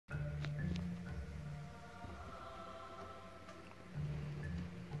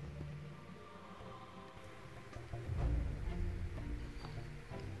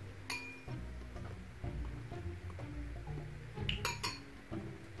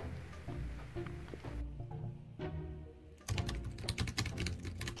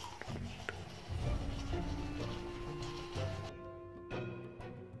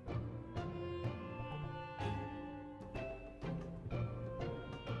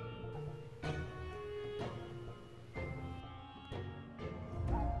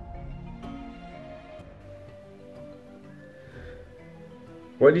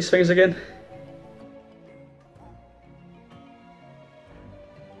What are these things again?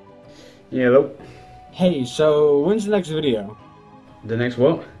 Yeah, hello. Hey, so when's the next video? The next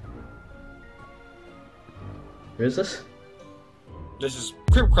what? Who is this? This is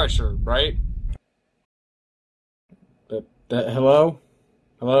Krypt Krusher, right? Hello?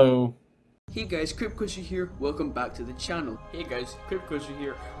 Hello? Hey guys, Krypt Krusher here. Welcome back to the channel. Hey guys, Krypt Krusher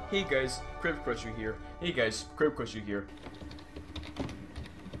here. Hey guys, Krypt Krusher here. Hey guys, Krypt Krusher here.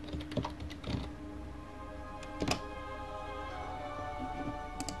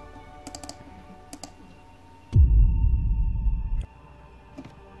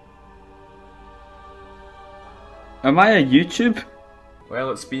 Am I a YouTube?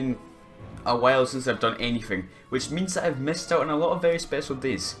 Well, it's been a while since I've done anything, which means that I've missed out on a lot of very special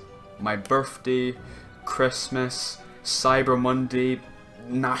days. My birthday, Christmas, Cyber Monday,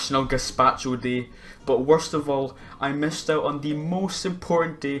 National Gazpacho Day, but worst of all, I missed out on the most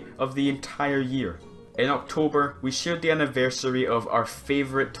important day of the entire year. In October, we shared the anniversary of our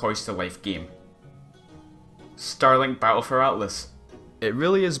favourite Toys to Life game, Starlink Battle for Atlas. It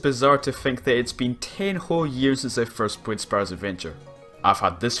really is bizarre to think that it's been 10 whole years since I first played Spyro's Adventure. I've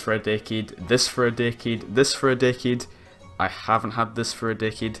had this for a decade, this for a decade, this for a decade. I haven't had this for a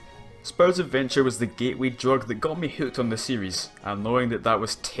decade. Spyro's Adventure was the gateway drug that got me hooked on the series, and knowing that that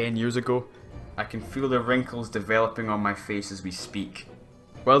was 10 years ago, I can feel the wrinkles developing on my face as we speak.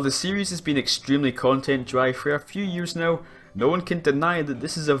 While the series has been extremely content dry for a few years now, no one can deny that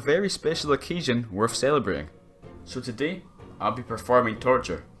this is a very special occasion worth celebrating. So today, I'll be performing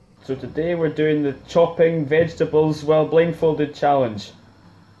torture. So today we're doing the chopping vegetables while blindfolded challenge.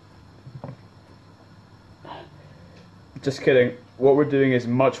 Just kidding, what we're doing is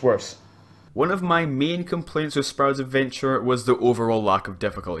much worse. One of my main complaints with Spyro's Adventure was the overall lack of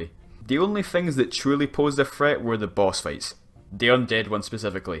difficulty. The only things that truly posed a threat were the boss fights. The undead one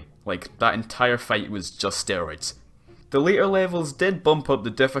specifically. Like, that entire fight was just steroids. The later levels did bump up the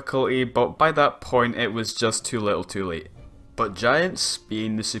difficulty, but by that point it was just too little too late. But Giants,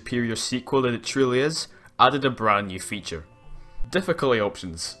 being the superior sequel that it truly is, added a brand new feature. Difficulty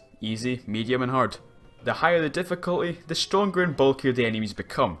options. Easy, medium and hard. The higher the difficulty, the stronger and bulkier the enemies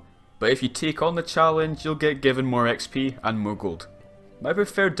become. But if you take on the challenge, you'll get given more XP and more gold. My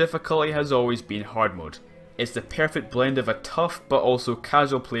preferred difficulty has always been hard mode. It's the perfect blend of a tough but also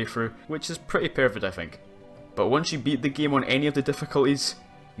casual playthrough, which is pretty perfect I think. But once you beat the game on any of the difficulties,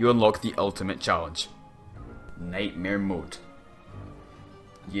 you unlock the ultimate challenge. Nightmare mode.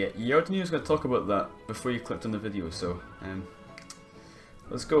 Yeah, you already knew I was going to talk about that before you clicked on the video, so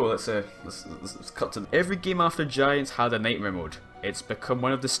let's go. Let's cut to every game after Giants had a nightmare mode. It's become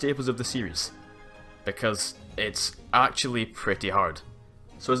one of the staples of the series because it's actually pretty hard.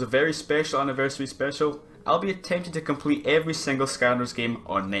 So as a very special anniversary special, I'll be attempting to complete every single Skylanders game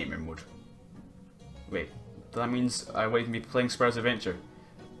on nightmare mode. Wait, that means I won't even be playing Spyro's Adventure.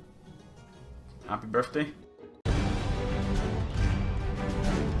 Happy birthday.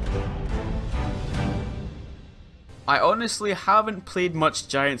 I honestly haven't played much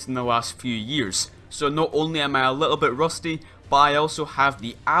Giants in the last few years, so not only am I a little bit rusty, but I also have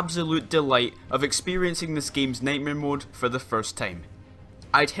the absolute delight of experiencing this game's nightmare mode for the first time.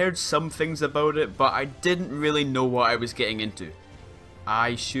 I'd heard some things about it, but I didn't really know what I was getting into.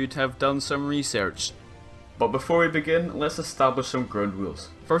 I should have done some research. But before we begin, let's establish some ground rules.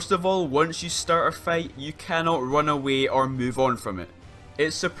 First of all, once you start a fight, you cannot run away or move on from it.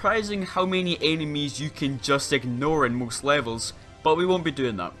 It's surprising how many enemies you can just ignore in most levels, but we won't be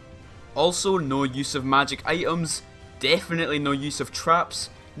doing that. Also, no use of magic items, definitely no use of traps,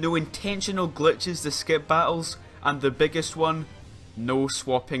 no intentional glitches to skip battles, and the biggest one, no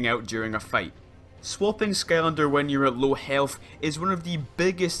swapping out during a fight. Swapping Skylander when you're at low health is one of the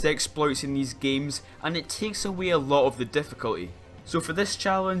biggest exploits in these games, and it takes away a lot of the difficulty. So for this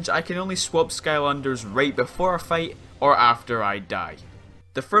challenge, I can only swap Skylanders right before a fight or after I die.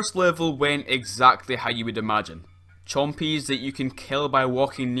 The first level went exactly how you would imagine. Chompies that you can kill by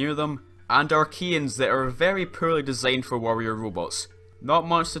walking near them, and Archaeans that are very poorly designed for warrior robots. Not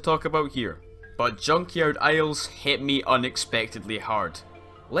much to talk about here, but Junkyard Isles hit me unexpectedly hard.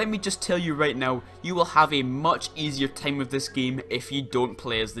 Let me just tell you right now, you will have a much easier time with this game if you don't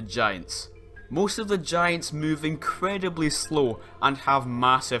play as the Giants. Most of the Giants move incredibly slow and have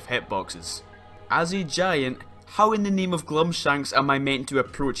massive hitboxes. As a Giant, how in the name of Glumshanks am I meant to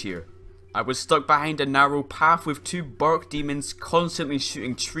approach here? I was stuck behind a narrow path with two bark demons constantly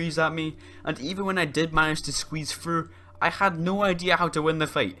shooting trees at me, and even when I did manage to squeeze through, I had no idea how to win the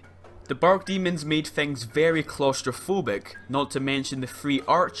fight. The bark demons made things very claustrophobic, not to mention the three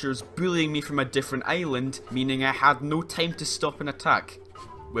archers bullying me from a different island, meaning I had no time to stop and attack.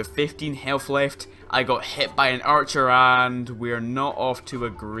 With 15 health left, I got hit by an archer and we're not off to a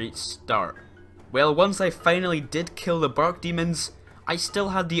great start. Well, once I finally did kill the bark demons, I still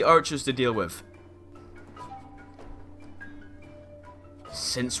had the archers to deal with.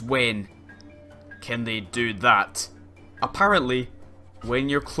 Since when can they do that? Apparently, when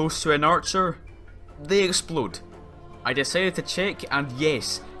you're close to an archer, they explode. I decided to check, and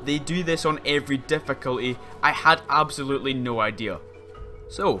yes, they do this on every difficulty. I had absolutely no idea.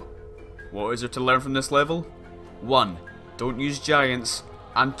 So, what is there to learn from this level? 1. Don't use giants,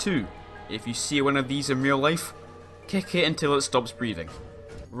 and 2. If you see one of these in real life, kick it until it stops breathing.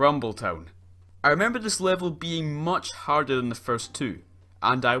 Rumbletown. I remember this level being much harder than the first 2,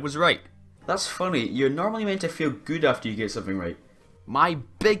 and I was right. That's funny, you're normally meant to feel good after you get something right. My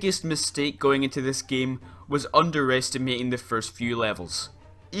biggest mistake going into this game was underestimating the first few levels.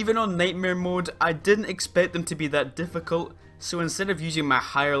 Even on Nightmare mode, I didn't expect them to be that difficult, so instead of using my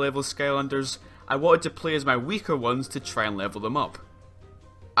higher level Skylanders, I wanted to play as my weaker ones to try and level them up.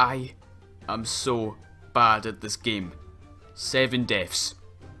 I am so bad at this game. 7 deaths.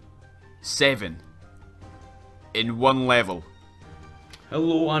 7. In one level.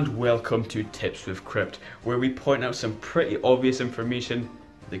 Hello and welcome to Tips with Krypt, where we point out some pretty obvious information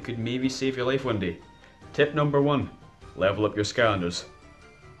that could maybe save your life one day. Tip number 1, level up your Skylanders.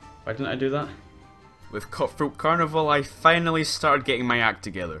 Why didn't I do that? With Cutthroat Carnival, I finally started getting my act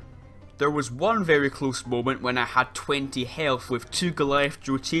together. There was one very close moment when I had 20 health with 2 Goliath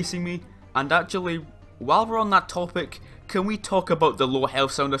Joe chasing me, and actually, while we're on that topic, can we talk about the low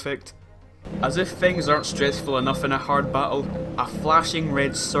health sound effect? As if things aren't stressful enough in a hard battle, a flashing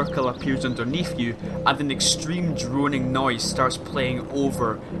red circle appears underneath you and an extreme droning noise starts playing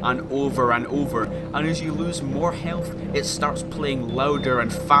over and over and over, and as you lose more health, it starts playing louder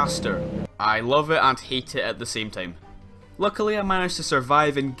and faster. I love it and hate it at the same time. Luckily I managed to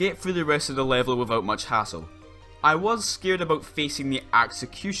survive and get through the rest of the level without much hassle. I was scared about facing the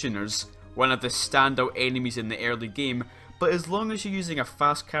Executioners, one of the standout enemies in the early game, but as long as you're using a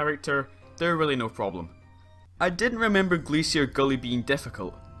fast character, they're really no problem. I didn't remember Glacier Gully being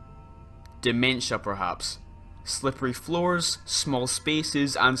difficult. Dementia perhaps. Slippery floors, small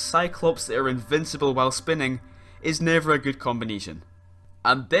spaces, and Cyclops that are invincible while spinning is never a good combination.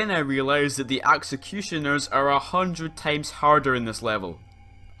 And then I realised that the Executioners are 100 times harder in this level.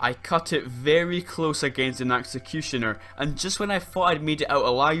 I cut it very close against an Executioner, and just when I thought I'd made it out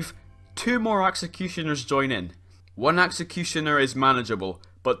alive, 2 more Executioners join in. 1 Executioner is manageable,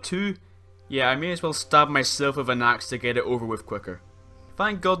 but 2, yeah, I may as well stab myself with an axe to get it over with quicker.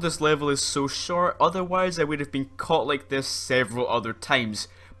 Thank God this level is so short, otherwise I would have been caught like this several other times,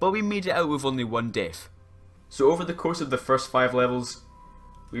 but we made it out with only 1 death. So over the course of the first 5 levels,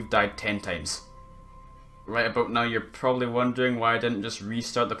 we've died 10 times. Right about now you're probably wondering why I didn't just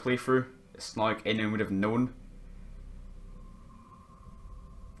restart the playthrough. It's not like anyone would have known.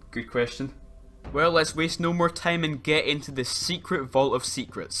 Good question. Well, let's waste no more time and get into the secret vault of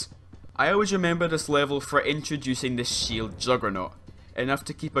secrets. I always remember this level for introducing the shield juggernaut, enough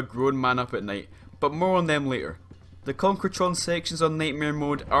to keep a grown man up at night, but more on them later. The Concretron sections on Nightmare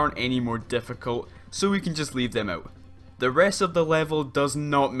mode aren't any more difficult, so we can just leave them out. The rest of the level does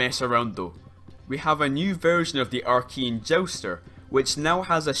not mess around though. We have a new version of the Archean Jouster, which now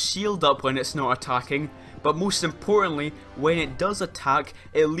has a shield up when it's not attacking, but most importantly, when it does attack,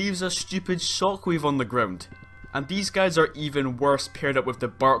 it leaves a stupid shockwave on the ground. And these guys are even worse paired up with the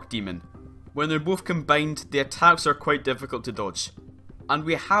Bark Demon. When they're both combined, the attacks are quite difficult to dodge. And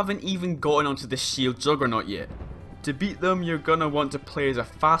we haven't even gotten onto the Shield Juggernaut yet. To beat them, you're gonna want to play as a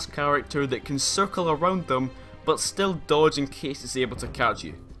fast character that can circle around them, but still dodge in case it's able to catch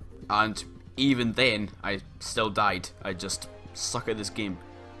you. And even then, I still died. I just suck at this game.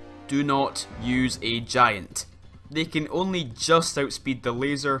 Do not use a giant. They can only just outspeed the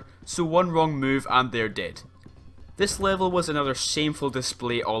laser, so one wrong move and they're dead. This level was another shameful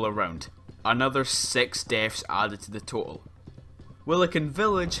display all around. Another 6 deaths added to the total. Willikin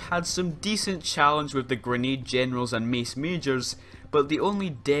Village had some decent challenge with the Grenade Generals and Mace Majors, but the only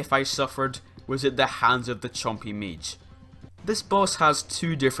death I suffered was at the hands of the Chompy Mage. This boss has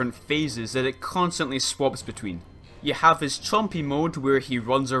 2 different phases that it constantly swaps between. You have his Chompy mode where he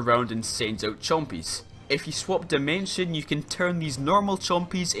runs around and sends out Chompies. If you swap dimension, you can turn these normal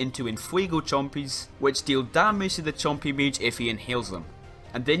Chompies into Infuego Chompies, which deal damage to the Chompy Mage if he inhales them.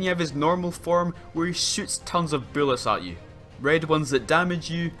 And then you have his normal form where he shoots tons of bullets at you. Red ones that damage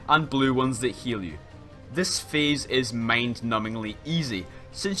you, and blue ones that heal you. This phase is mind-numbingly easy,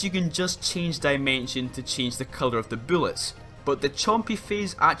 since you can just change dimension to change the colour of the bullets. But the Chompy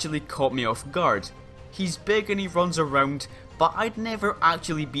phase actually caught me off guard. He's big and he runs around, but I'd never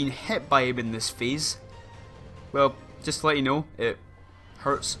actually been hit by him in this phase. Well, just to let you know, it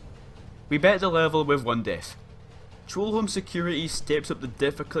hurts. We bet the level with 1 death. Troll Home Security steps up the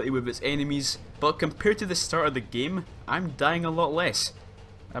difficulty with its enemies, but compared to the start of the game, I'm dying a lot less.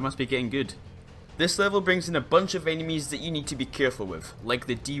 I must be getting good. This level brings in a bunch of enemies that you need to be careful with, like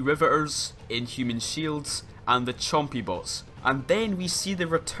the D-Riveters, Inhuman Shields, and the Chompy Bots. And then we see the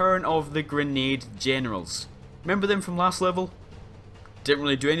return of the Grenade Generals. Remember them from last level? Didn't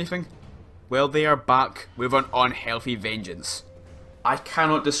really do anything? Well, they are back with an unhealthy vengeance. I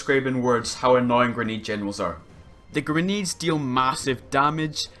cannot describe in words how annoying Grenade Generals are. The grenades deal massive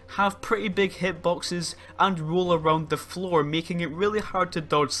damage, have pretty big hitboxes, and roll around the floor, making it really hard to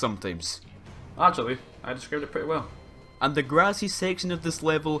dodge sometimes. Actually, I described it pretty well. And the grassy section of this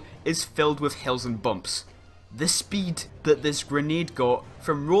level is filled with hills and bumps. The speed that this grenade got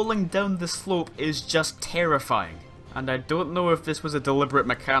from rolling down the slope is just terrifying, and I don't know if this was a deliberate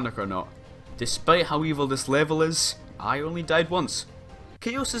mechanic or not. Despite how evil this level is, I only died once.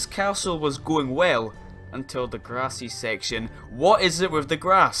 Chaos's castle was going well, until the grassy section. What is it with the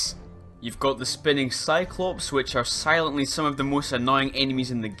grass? You've got the spinning Cyclops, which are silently some of the most annoying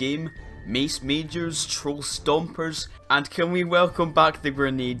enemies in the game, Mace Majors, Troll Stompers, and can we welcome back the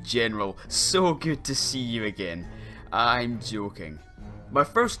Grenade General? So good to see you again. I'm joking. My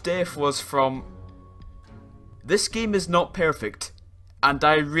first death was from... This game is not perfect, and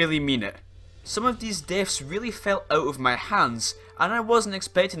I really mean it. Some of these deaths really fell out of my hands, and I wasn't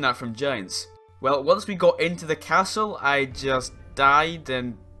expecting that from Giants. Well, once we got into the castle, I just died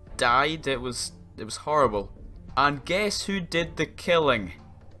and died. It was horrible. And guess who did the killing?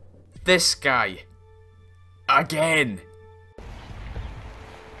 This guy. Again.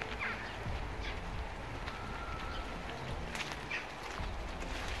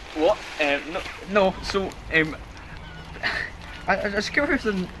 What? No. So, I just came here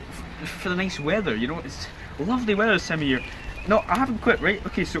for the nice weather. You know, it's lovely weather this time of year. No, I haven't quit, right?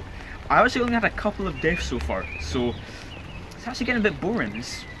 Okay, so I actually only had a couple of deaths so far, so it's actually getting a bit boring.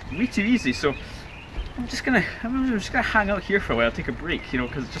 It's way too easy, so I'm just gonna hang out here for a while, take a break, you know,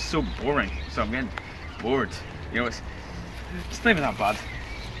 because it's just so boring. So I'm getting bored. You know, it's not even that bad.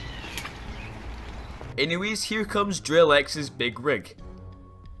 Anyways, here comes Drill X's big rig.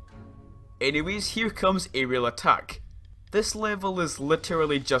 Anyways, here comes aerial attack. This level is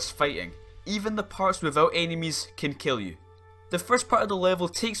literally just fighting. Even the parts without enemies can kill you. The first part of the level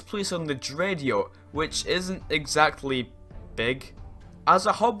takes place on the Dread Yacht, which isn't exactly big. As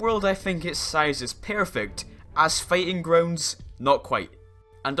a hub world, I think its size is perfect. As fighting grounds, not quite.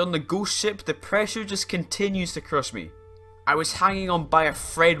 And on the ghost ship, the pressure just continues to crush me. I was hanging on by a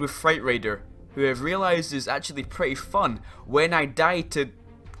thread with Fright Rider, who I've realised is actually pretty fun, when I died to...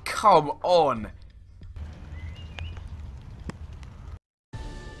 Come on!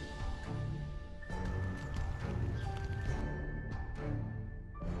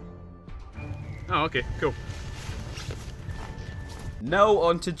 Oh, okay, cool. Now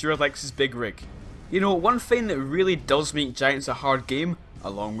on to Drillex's big rig. You know, one thing that really does make Giants a hard game,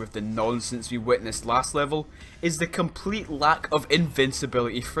 along with the nonsense we witnessed last level, is the complete lack of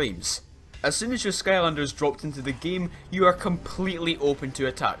invincibility frames. As soon as your Skylanders dropped into the game, you are completely open to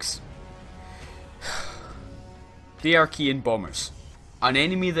attacks. The Archean Bombers. An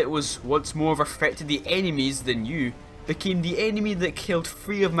enemy that was once more of a threat to the enemies than you, became the enemy that killed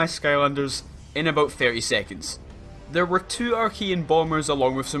 3 of my Skylanders in about 30 seconds. There were 2 Archean Bombers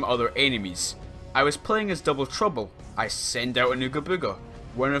along with some other enemies. I was playing as Double Trouble. I send out an Ooga Booga.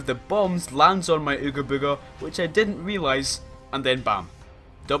 One of the bombs lands on my Ooga Booga, which I didn't realise, and then bam.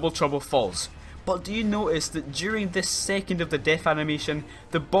 Double Trouble falls. But do you notice that during this second of the death animation,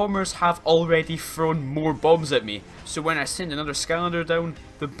 the bombers have already thrown more bombs at me, so when I send another Skylander down,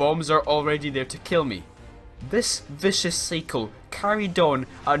 the bombs are already there to kill me. This vicious cycle carried on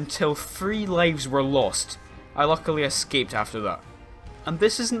until 3 lives were lost. I luckily escaped after that. And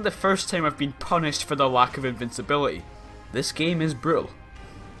this isn't the first time I've been punished for the lack of invincibility. This game is brutal.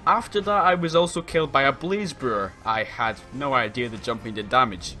 After that, I was also killed by a Blaze Brewer. I had no idea the jumping did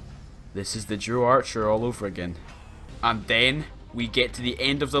damage. This is the Drew Archer all over again. And then we get to the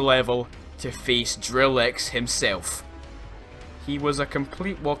end of the level to face Drill X himself. He was a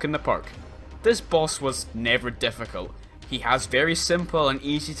complete walk in the park. This boss was never difficult. He has very simple and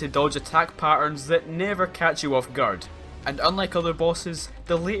easy to dodge attack patterns that never catch you off guard. And unlike other bosses,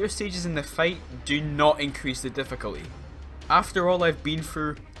 the later stages in the fight do not increase the difficulty. After all I've been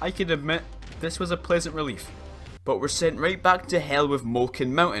through, I can admit this was a pleasant relief. But we're sent right back to hell with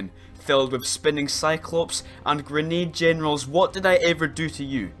Molten Mountain, filled with spinning Cyclops and Grenade Generals. What did I ever do to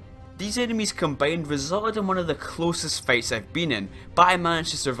you? These enemies combined resulted in one of the closest fights I've been in, but I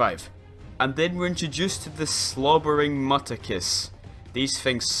managed to survive. And then we're introduced to the slobbering Mutticus. These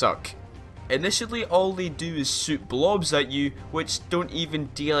things suck. Initially all they do is shoot blobs at you, which don't even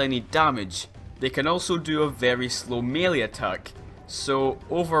deal any damage. They can also do a very slow melee attack, so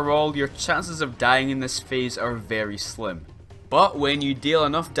overall your chances of dying in this phase are very slim. But when you deal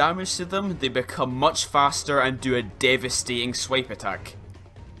enough damage to them, they become much faster and do a devastating swipe attack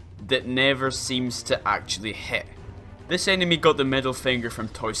that never seems to actually hit. This enemy got the middle finger from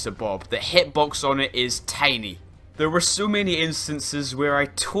Toys to Bob. The hitbox on it is tiny. There were so many instances where I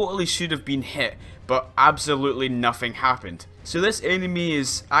totally should have been hit, but absolutely nothing happened. So this enemy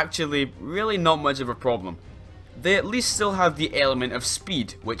is actually really not much of a problem. They at least still have the element of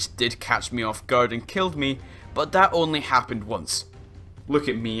speed, which did catch me off guard and killed me, but that only happened once. Look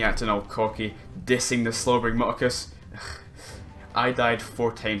at me acting all cocky, dissing the slobbering Mutticus. I died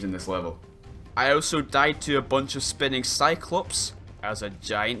 4 times in this level. I also died to a bunch of spinning Cyclops, as a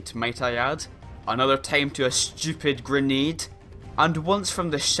giant might I add, another time to a stupid grenade, and once from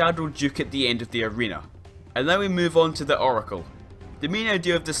the Shadow Duke at the end of the arena. And now we move on to the Oracle. The main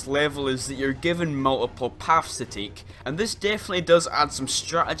idea of this level is that you're given multiple paths to take, and this definitely does add some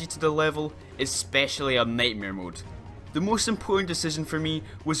strategy to the level, especially on Nightmare mode. The most important decision for me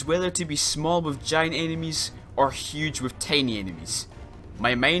was whether to be small with giant enemies or huge with tiny enemies.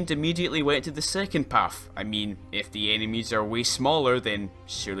 My mind immediately went to the second path. I mean, if the enemies are way smaller, then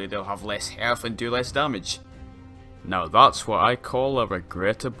surely they'll have less health and do less damage. Now that's what I call a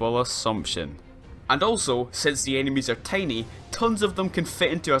regrettable assumption. And also, since the enemies are tiny, tons of them can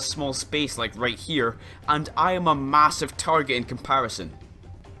fit into a small space like right here, and I am a massive target in comparison.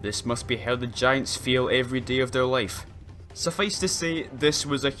 This must be how the giants feel every day of their life. Suffice to say, this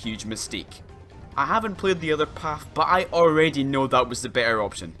was a huge mistake. I haven't played the other path, but I already know that was the better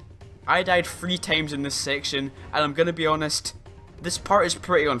option. I died 3 times in this section, and I'm gonna be honest, this part is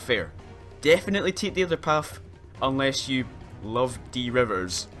pretty unfair. Definitely take the other path, unless you love D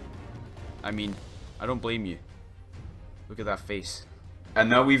Rivers. I mean, I don't blame you. Look at that face. And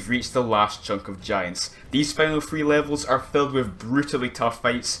now we've reached the last chunk of giants. These final 3 levels are filled with brutally tough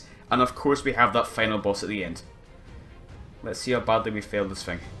fights, and of course we have that final boss at the end. Let's see how badly we failed this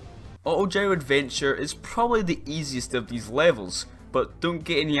thing. Auto Gyro Adventure is probably the easiest of these levels, but don't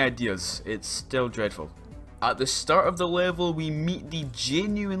get any ideas, it's still dreadful. At the start of the level we meet the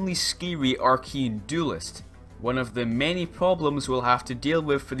genuinely scary Archean Duelist, one of the many problems we'll have to deal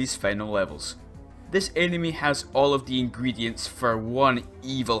with for these final levels. This enemy has all of the ingredients for one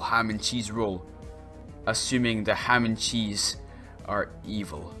evil ham and cheese roll, assuming the ham and cheese are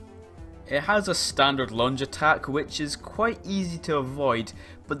evil. It has a standard lunge attack which is quite easy to avoid,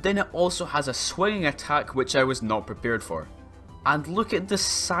 but then it also has a swinging attack which I was not prepared for. And look at the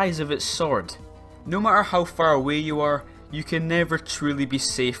size of its sword. No matter how far away you are, you can never truly be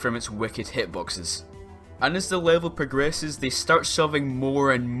safe from its wicked hitboxes. And as the level progresses, they start shoving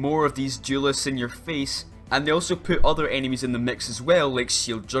more and more of these duelists in your face, and they also put other enemies in the mix as well, like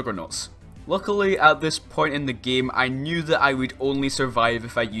shield juggernauts. Luckily, at this point in the game, I knew that I would only survive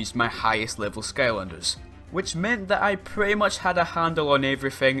if I used my highest level Skylanders, which meant that I pretty much had a handle on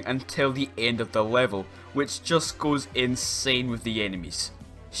everything until the end of the level, which just goes insane with the enemies.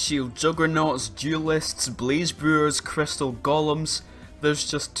 Shield juggernauts, duelists, blaze brewers, crystal golems, there's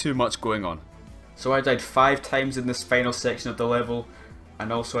just too much going on. So I died 5 times in this final section of the level,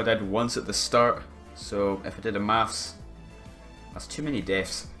 and also I died once at the start, so if I did the maths, that's too many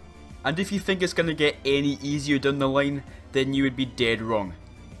deaths. And if you think it's going to get any easier down the line, then you would be dead wrong.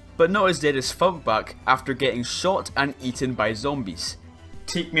 But not as dead as Funkback after getting shot and eaten by zombies.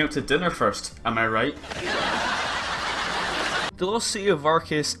 Take me out to dinner first, am I right? The Lost City of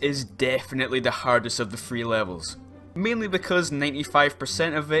Arceus is definitely the hardest of the 3 levels. Mainly because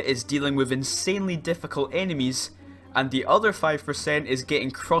 95% of it is dealing with insanely difficult enemies, and the other 5% is getting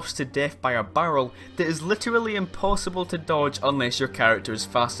crushed to death by a barrel that is literally impossible to dodge unless your character is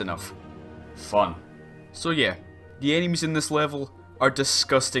fast enough. Fun. So yeah, the enemies in this level are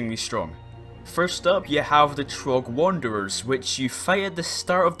disgustingly strong. First up you have the Trog Wanderers, which you fight at the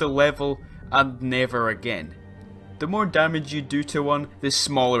start of the level and never again. The more damage you do to one, the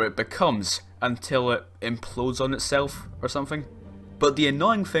smaller it becomes, until it implodes on itself or something. But the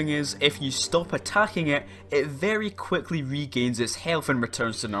annoying thing is, if you stop attacking it, it very quickly regains its health and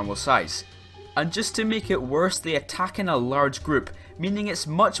returns to normal size. And just to make it worse, they attack in a large group, meaning it's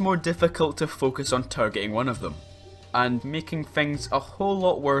much more difficult to focus on targeting one of them. And making things a whole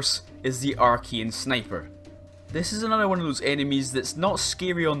lot worse is the Archean Sniper. This is another one of those enemies that's not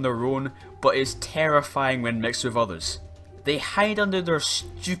scary on their own, but is terrifying when mixed with others. They hide under their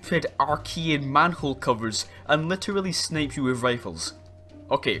stupid Archean manhole covers and literally snipe you with rifles.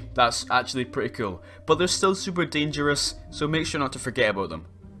 Okay, that's actually pretty cool, but they're still super dangerous, so make sure not to forget about them.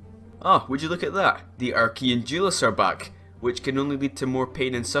 Ah, would you look at that? The Archean duelists are back, which can only lead to more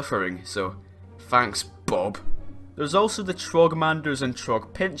pain and suffering, so thanks, Bob. There's also the Trogmanders and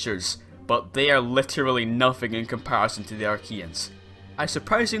Trogpinchers, but they are literally nothing in comparison to the Archeans. I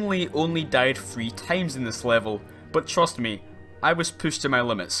surprisingly only died 3 times in this level, but trust me, I was pushed to my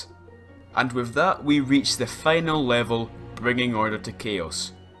limits. And with that, we reach the final level, bringing order to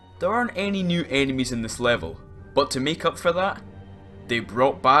chaos. There aren't any new enemies in this level, but to make up for that, they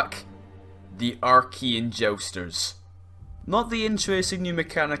brought back the Archean Jousters. Not the interesting new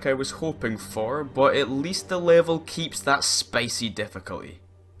mechanic I was hoping for, but at least the level keeps that spicy difficulty.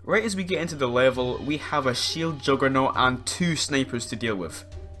 Right as we get into the level, we have a shield juggernaut and 2 snipers to deal with.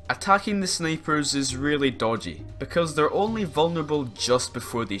 Attacking the snipers is really dodgy, because they're only vulnerable just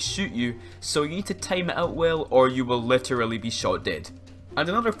before they shoot you, so you need to time it out well or you will literally be shot dead. And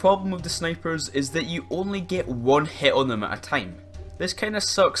another problem with the snipers is that you only get 1 hit on them at a time. This kinda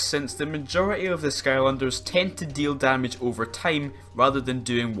sucks since the majority of the Skylanders tend to deal damage over time rather than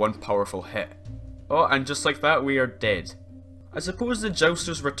doing 1 powerful hit. Oh, and just like that we are dead. I suppose the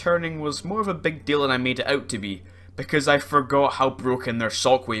Jousters returning was more of a big deal than I made it out to be, because I forgot how broken their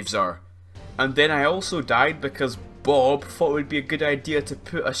shockwaves are. And then I also died because Bob thought it would be a good idea to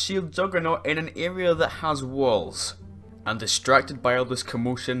put a shield juggernaut in an area that has walls. And distracted by all this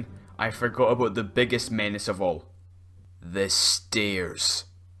commotion, I forgot about the biggest menace of all. The stairs.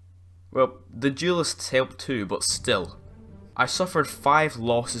 Well, the duelists helped too, but still. I suffered 5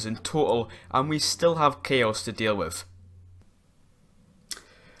 losses in total, and we still have chaos to deal with.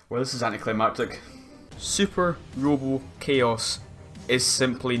 Well, this is anticlimactic. Super Robo Chaos is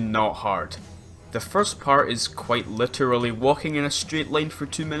simply not hard. The first part is quite literally walking in a straight line for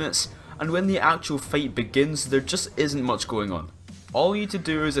 2 minutes, and when the actual fight begins there just isn't much going on. All you need to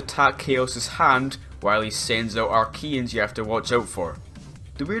do is attack Chaos's hand while he sends out Archeans you have to watch out for.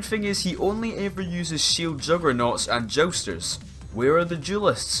 The weird thing is he only ever uses shield juggernauts and jousters. Where are the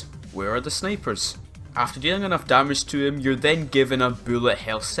duelists? Where are the snipers? After dealing enough damage to him, you're then given a bullet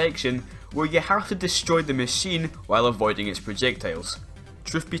hell section where you have to destroy the machine while avoiding its projectiles.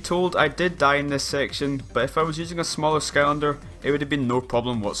 Truth be told, I did die in this section, but if I was using a smaller Skylander, it would have been no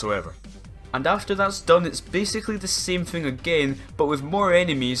problem whatsoever. And after that's done, it's basically the same thing again, but with more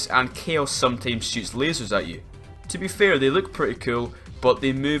enemies, and Chaos sometimes shoots lasers at you. To be fair, they look pretty cool, but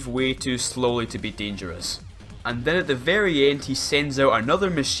they move way too slowly to be dangerous. And then at the very end he sends out another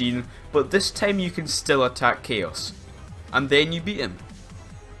machine, but this time you can still attack Chaos. And then you beat him.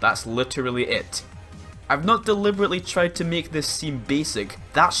 That's literally it. I've not deliberately tried to make this seem basic,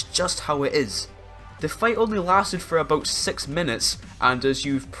 that's just how it is. The fight only lasted for about 6 minutes, and as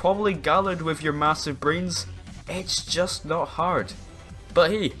you've probably gathered with your massive brains, it's just not hard.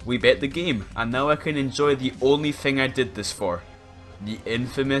 But hey, we bet the game, and now I can enjoy the only thing I did this for. The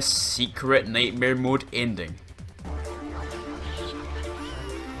infamous secret nightmare mode ending.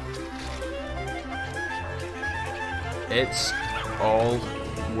 It's all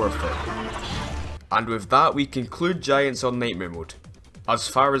worth it. And with that we conclude Giants on Nightmare Mode. As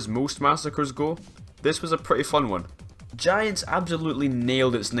far as most massacres go, this was a pretty fun one. Giants absolutely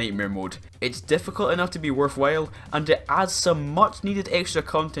nailed its Nightmare Mode. It's difficult enough to be worthwhile, and it adds some much needed extra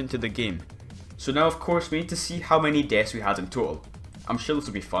content to the game. So now of course we need to see how many deaths we had in total. I'm sure this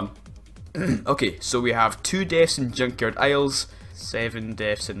will be fun. Okay, so we have 2 deaths in Junkyard Isles, 7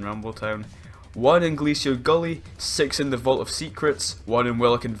 deaths in Rumbletown, 1 in Glacier Gully, 6 in the Vault of Secrets, 1 in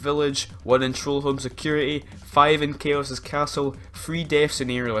Willikin Village, 1 in Trollholm Security, 5 in Chaos's Castle, 3 deaths in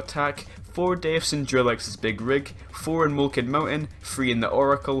Aerial Attack, 4 deaths in Drillex's Big Rig, 4 in Mulkin Mountain, 3 in the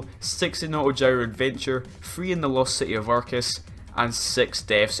Oracle, 6 in Autogyro Adventure, 3 in the Lost City of Arcus, and 6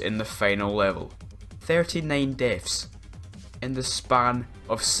 deaths in the final level. 39 deaths in the span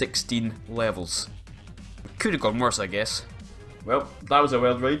of 16 levels. Could have gone worse, I guess. Well, that was a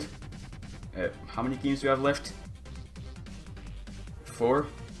wild ride. How many games do we have left? 4.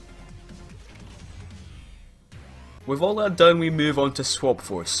 With all that done, we move on to Swap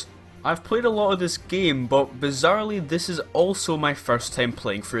Force. I've played a lot of this game, but bizarrely this is also my first time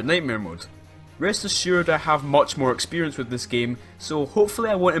playing through Nightmare Mode. Rest assured I have much more experience with this game, so hopefully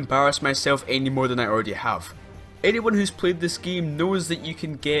I won't embarrass myself any more than I already have. Anyone who's played this game knows that you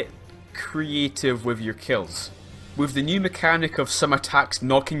can get creative with your kills. With the new mechanic of some attacks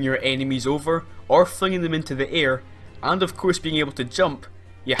knocking your enemies over or flinging them into the air, and of course being able to jump,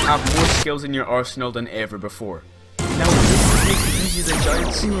 you have more skills in your arsenal than ever before. Now, does this make it easier than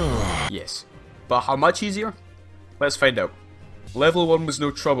Giants? Yes. But how much easier? Let's find out. Level 1 was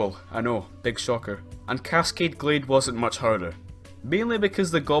no trouble, I know, big shocker, and Cascade Glade wasn't much harder, mainly because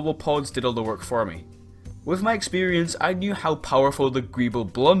the Gobble Pods did all the work for me. With my experience, I knew how powerful the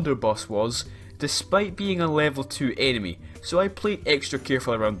Greeble Blunderbuss was, despite being a level 2 enemy, so I played extra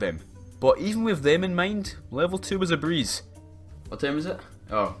careful around them. But even with them in mind, level 2 was a breeze. What time is it?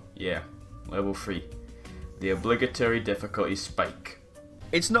 Oh, yeah, level 3. The obligatory difficulty spike.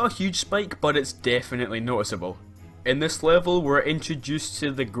 It's not a huge spike, but it's definitely noticeable. In this level, we're introduced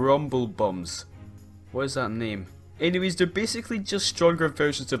to the Grumble Bums. What is that name? Anyways, they're basically just stronger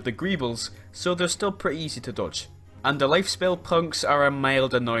versions of the Greebles, so they're still pretty easy to dodge. And the life spell punks are a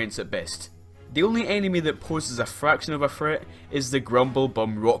mild annoyance at best. The only enemy that poses a fraction of a threat is the Grumble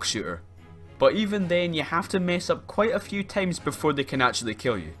Bum Rock Shooter. But even then, you have to mess up quite a few times before they can actually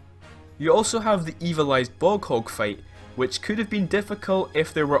kill you. You also have the evilized Bog Hog fight, which could have been difficult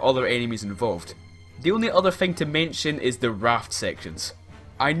if there were other enemies involved. The only other thing to mention is the raft sections.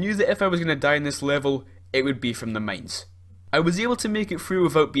 I knew that if I was going to die in this level, it would be from the mines. I was able to make it through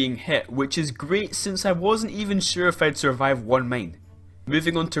without being hit, which is great since I wasn't even sure if I'd survive one mine.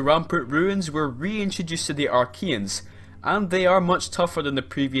 Moving on to Rampart Ruins, we're reintroduced to the Archaeans, and they are much tougher than the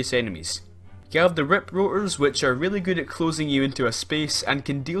previous enemies. You have the Rip Rotors, which are really good at closing you into a space and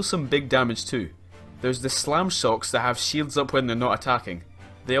can deal some big damage too. There's the Slam Shocks that have shields up when they're not attacking.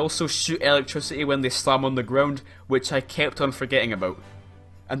 They also shoot electricity when they slam on the ground, which I kept on forgetting about.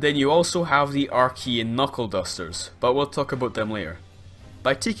 And then you also have the Archaean Knuckle Dusters, but we'll talk about them later.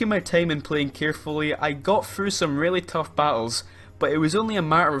 By taking my time and playing carefully, I got through some really tough battles, but it was only a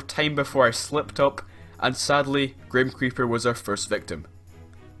matter of time before I slipped up, and sadly, Grim Creeper was our first victim.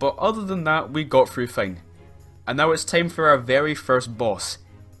 But other than that, we got through fine. And now it's time for our very first boss,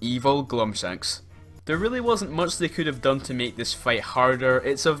 Evil Glumshanks. There really wasn't much they could have done to make this fight harder,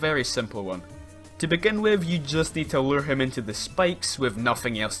 it's a very simple one. To begin with, you just need to lure him into the spikes with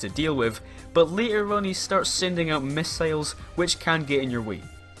nothing else to deal with, but later on he starts sending out missiles which can get in your way.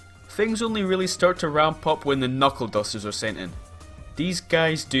 Things only really start to ramp up when the Knuckle Dusters are sent in. These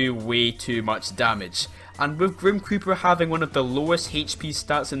guys do way too much damage, and with Grim Creeper having one of the lowest HP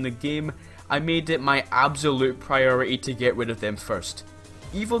stats in the game, I made it my absolute priority to get rid of them first.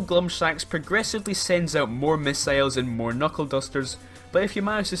 Evil Glumshanks progressively sends out more missiles and more Knuckle Dusters, but if you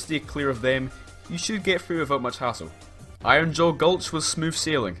manage to stay clear of them, you should get through without much hassle. Iron Jaw Gulch was smooth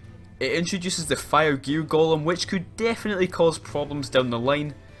sailing. It introduces the Fire Gear Golem, which could definitely cause problems down the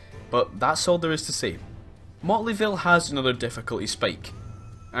line, but that's all there is to say. Motleyville has another difficulty spike.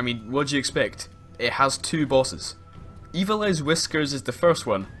 I mean, what do you expect? It has two bosses. Evil Eyes Whiskers is the first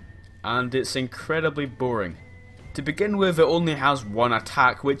one, and it's incredibly boring. To begin with, it only has one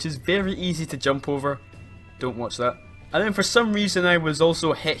attack, which is very easy to jump over. Don't watch that. And then for some reason I was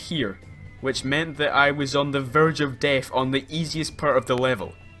also hit here, which meant that I was on the verge of death on the easiest part of the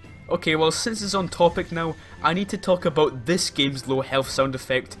level. Okay, well since it's on topic now, I need to talk about this game's low health sound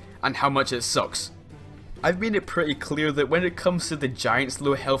effect and how much it sucks. I've made it pretty clear that when it comes to the Giant's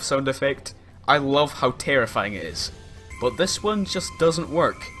low health sound effect, I love how terrifying it is. But this one just doesn't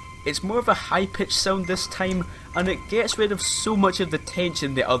work. It's more of a high pitched sound this time, and it gets rid of so much of the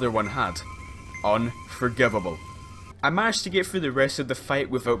tension the other one had. Unforgivable. I managed to get through the rest of the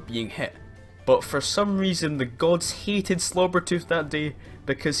fight without being hit, but for some reason the gods hated Slobbertooth that day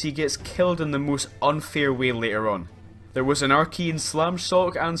because he gets killed in the most unfair way later on. There was an Archaean Slam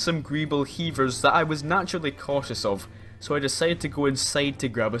Shock and some Greeble Heavers that I was naturally cautious of, so I decided to go inside to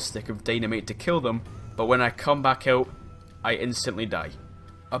grab a stick of dynamite to kill them, but when I come back out, I instantly die.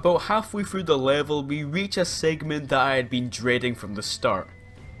 About halfway through the level, we reach a segment that I had been dreading from the start.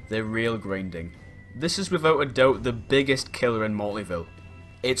 The rail grinding. This is without a doubt the biggest killer in Motleyville.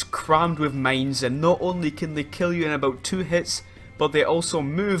 It's crammed with mines, and not only can they kill you in about 2 hits, but they also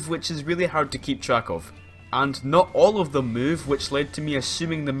move, which is really hard to keep track of. And not all of them move, which led to me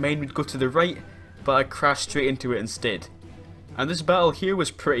assuming the mine would go to the right, but I crashed straight into it instead. And this battle here was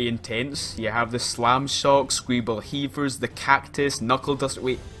pretty intense. You have the Slam Shock, Greeble Heavers, the Cactus, Knuckle Duster.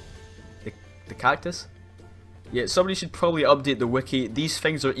 Wait, the Cactus? Yeah, somebody should probably update the wiki. These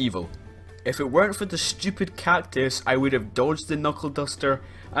things are evil. If it weren't for the stupid Cactus, I would have dodged the Knuckle Duster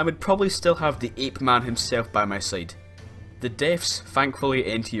and would probably still have the Ape Man himself by my side. The deaths thankfully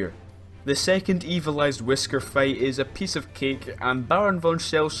end here. The second Evilized Whisker fight is a piece of cake, and Baron Von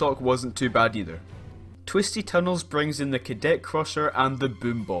Shellshock wasn't too bad either. Twisty Tunnels brings in the Krypt Krusher and the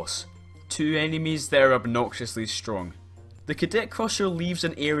Boom Boss, 2 enemies that are obnoxiously strong. The Krypt Krusher leaves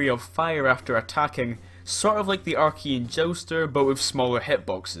an area of fire after attacking, sort of like the Archaean Jouster but with smaller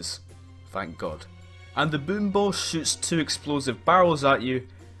hitboxes. Thank God. And the Boom Boss shoots 2 explosive barrels at you,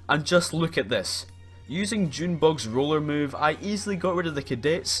 and just look at this. Using Junebug's roller move, I easily got rid of the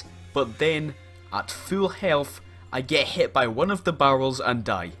cadets, but then, at full health, I get hit by one of the barrels and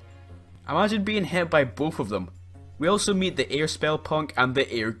die. Imagine being hit by both of them. We also meet the Air Spell Punk and the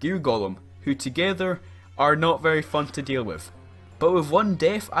Air Gear Golem, who together are not very fun to deal with. But with one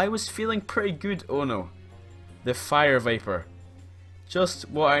death, I was feeling pretty good. Oh no. The Fire Viper. Just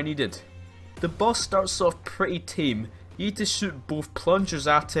what I needed. The boss starts off pretty tame. You need to shoot both plungers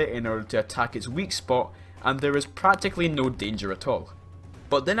at it in order to attack its weak spot, and there is practically no danger at all.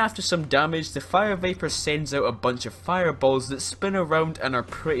 But then after some damage, the Fire Viper sends out a bunch of fireballs that spin around and are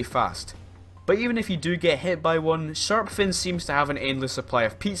pretty fast. But even if you do get hit by one, Sharpfin seems to have an endless supply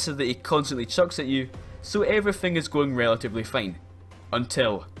of pizza that he constantly chucks at you, so everything is going relatively fine.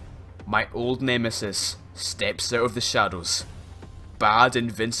 Until my old nemesis steps out of the shadows. Bad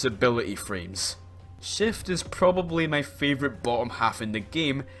invincibility frames. Shift is probably my favourite bottom half in the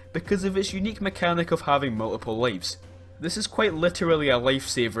game because of its unique mechanic of having multiple lives. This is quite literally a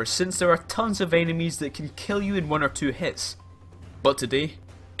lifesaver since there are tons of enemies that can kill you in 1 or 2 hits. But today,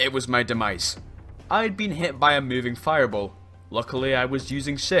 it was my demise. I had been hit by a moving fireball. Luckily I was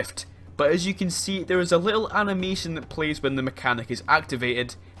using shift, but as you can see there is a little animation that plays when the mechanic is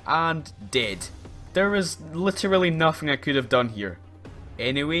activated, and dead. There is literally nothing I could have done here.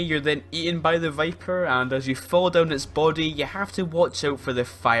 Anyway, you're then eaten by the Viper, and as you fall down its body, you have to watch out for the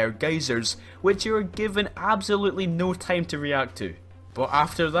fire geysers, which you are given absolutely no time to react to. But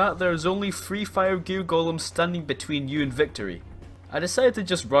after that, there's only 3 Fire Gear Golems standing between you and victory. I decided to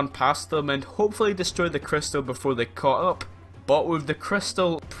just run past them and hopefully destroy the crystal before they caught up, but with the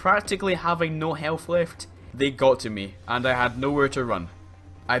crystal practically having no health left, they got to me, and I had nowhere to run.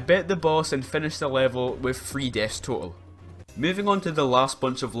 I bet the boss and finished the level with 3 deaths total. Moving on to the last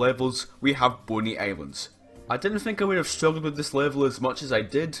bunch of levels, we have Boney Islands. I didn't think I would have struggled with this level as much as I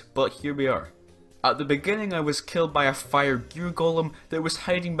did, but here we are. At the beginning I was killed by a Fire Gear Golem that was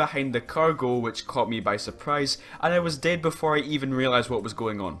hiding behind the cargo, which caught me by surprise, and I was dead before I even realised what was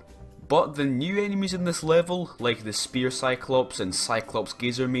going on. But the new enemies in this level, like the Spear Cyclops and Cyclops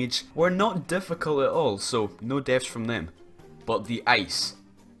Gazer Mage, were not difficult at all, so no deaths from them. But the ice.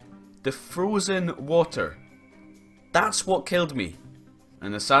 The frozen water. That's what killed me.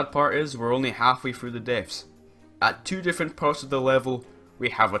 And the sad part is, we're only halfway through the deaths. At 2 different parts of the level, we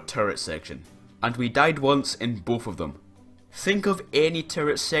have a turret section. And we died once in both of them. Think of any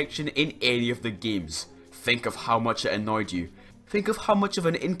turret section in any of the games. Think of how much it annoyed you. Think of how much of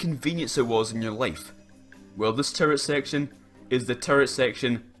an inconvenience it was in your life. Well, this turret section is the turret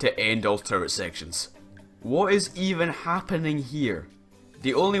section to end all turret sections. What is even happening here?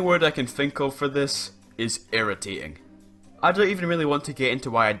 The only word I can think of for this is irritating. I don't even really want to get into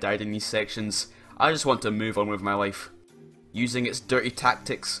why I died in these sections, I just want to move on with my life. Using its dirty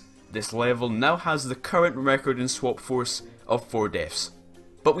tactics, this level now has the current record in Swap Force of 4 deaths.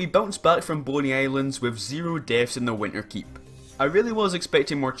 But we bounced back from Boney Islands with 0 deaths in the Winter Keep. I really was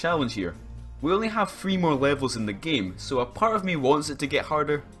expecting more challenge here. We only have 3 more levels in the game, so a part of me wants it to get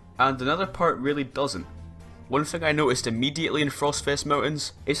harder, and another part really doesn't. One thing I noticed immediately in Frostfest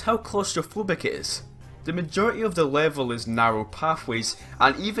Mountains is how claustrophobic it is. The majority of the level is narrow pathways,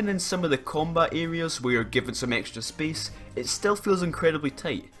 and even in some of the combat areas where you're given some extra space, it still feels incredibly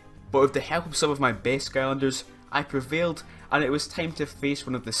tight. But with the help of some of my best Skylanders, I prevailed, and it was time to face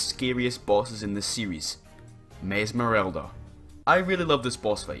one of the scariest bosses in the series, Mesmerelda. I really love this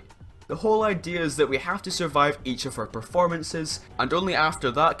boss fight. The whole idea is that we have to survive each of her performances, and only after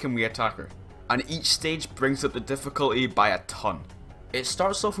that can we attack her. And each stage brings up the difficulty by a ton. It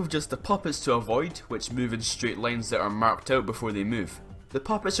starts off with just the puppets to avoid, which move in straight lines that are marked out before they move. The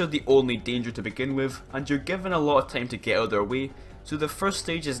puppets are the only danger to begin with, and you're given a lot of time to get out of their way, so the first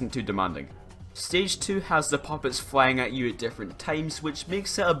stage isn't too demanding. Stage 2 has the puppets flying at you at different times, which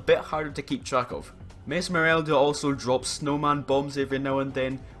makes it a bit harder to keep track of. Mesmerelda also drops snowman bombs every now and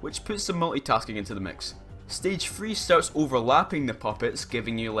then, which puts some multitasking into the mix. Stage 3 starts overlapping the puppets,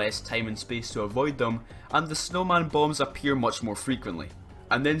 giving you less time and space to avoid them, and the snowman bombs appear much more frequently.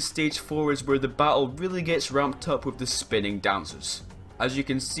 And then stage 4 is where the battle really gets ramped up with the spinning dancers. As you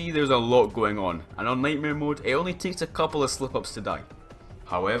can see, there's a lot going on, and on Nightmare mode it only takes a couple of slip-ups to die.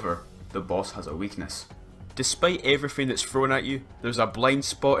 However, the boss has a weakness. Despite everything that's thrown at you, there's a blind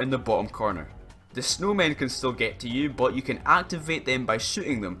spot in the bottom corner. The snowmen can still get to you, but you can activate them by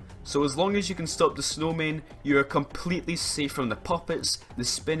shooting them, so as long as you can stop the snowmen, you are completely safe from the puppets, the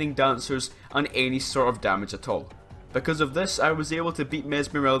spinning dancers, and any sort of damage at all. Because of this, I was able to beat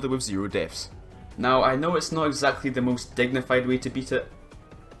Mesmerelda with 0 deaths. Now, I know it's not exactly the most dignified way to beat it.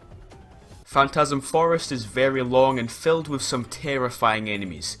 Phantasm Forest is very long and filled with some terrifying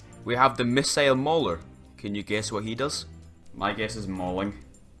enemies. We have the Missile Mauler, Can you guess what he does? My guess is mauling.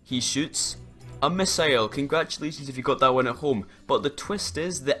 He shoots a missile. Congratulations if you got that one at home. But the twist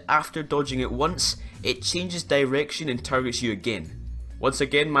is that after dodging it once, it changes direction and targets you again. Once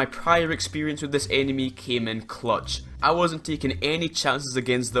again, my prior experience with this enemy came in clutch. I wasn't taking any chances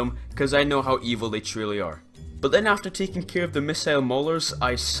against them because I know how evil they truly are. But then after taking care of the missile maulers,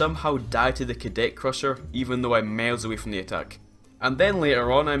 I somehow died to the Krypt Krusher even though I'm miles away from the attack. And then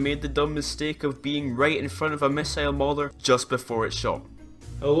later on I made the dumb mistake of being right in front of a missile mauler just before it shot.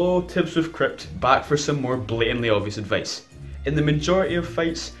 Hello, Tips with Krypt, back for some more blatantly obvious advice. In the majority of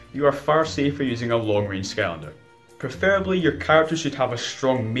fights, you are far safer using a long range Skylander. Preferably your character should have a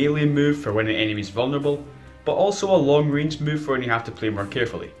strong melee move for when an enemy is vulnerable, but also a long range move for when you have to play more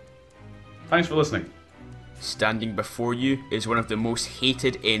carefully. Thanks for listening. Standing before you is one of the most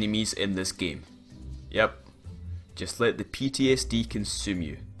hated enemies in this game. Yep, just let the PTSD consume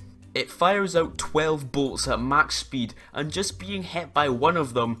you. It fires out 12 bolts at max speed and just being hit by one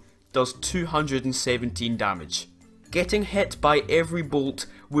of them does 217 damage. Getting hit by every bolt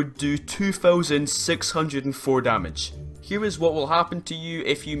would do 2,604 damage. Here is what will happen to you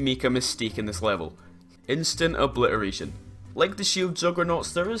if you make a mistake in this level. Instant obliteration. Like the shield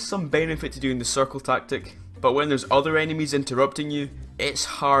juggernauts, there is some benefit to doing the circle tactic, but when there's other enemies interrupting you, it's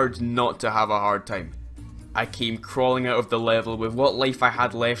hard not to have a hard time. I came crawling out of the level with what life I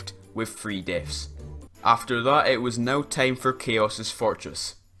had left with 3 deaths. After that, it was now time for Chaos's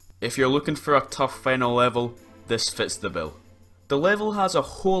Fortress. If you're looking for a tough final level, this fits the bill. The level has a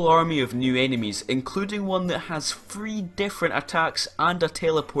whole army of new enemies, including one that has 3 different attacks and a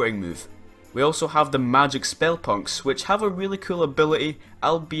teleporting move. We also have the magic spell punks, which have a really cool ability,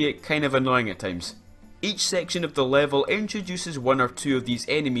 albeit kind of annoying at times. Each section of the level introduces 1 or 2 of these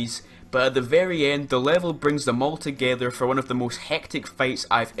enemies, but at the very end the level brings them all together for one of the most hectic fights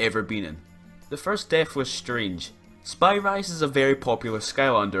I've ever been in. The first death was strange. Spyrise is a very popular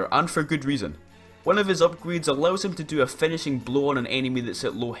Skylander, and for good reason. One of his upgrades allows him to do a finishing blow on an enemy that's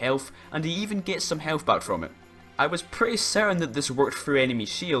at low health, and he even gets some health back from it. I was pretty certain that this worked through enemy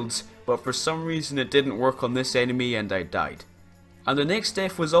shields, but for some reason it didn't work on this enemy and I died. And the next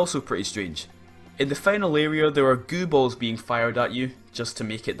death was also pretty strange. In the final area there are goo balls being fired at you, just to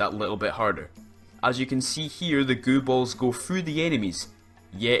make it that little bit harder. As you can see here, the goo balls go through the enemies,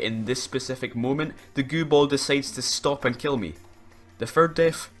 yet in this specific moment the goo ball decides to stop and kill me. The third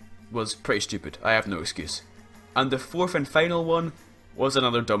death was pretty stupid, I have no excuse. And the fourth and final one was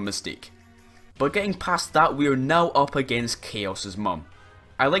another dumb mistake. But getting past that, we are now up against Chaos's mum.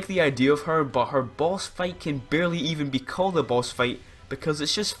 I like the idea of her, but her boss fight can barely even be called a boss fight because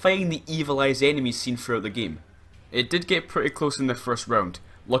it's just fighting the evil eyes enemies seen throughout the game. It did get pretty close in the first round.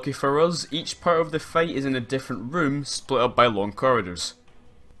 Lucky for us, each part of the fight is in a different room split up by long corridors.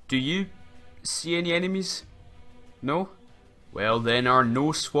 Do you see any enemies? No? Well then our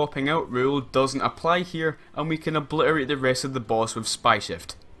no swapping out rule doesn't apply here and we can obliterate the rest of the boss with Spy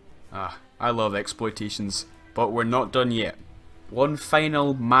Shift. Ah, I love exploitations, but we're not done yet. One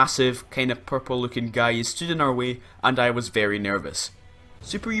final, massive, kind of purple looking guy stood in our way and I was very nervous.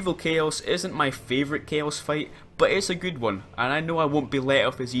 Super Evil Chaos isn't my favourite Chaos fight, but it's a good one, and I know I won't be let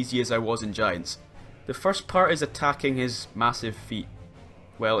off as easy as I was in Giants. The first part is attacking his massive feet.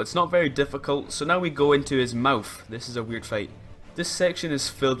 Well, it's not very difficult, so now we go into his mouth. This is a weird fight. This section is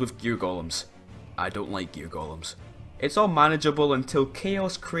filled with gear golems. I don't like gear golems. It's all manageable until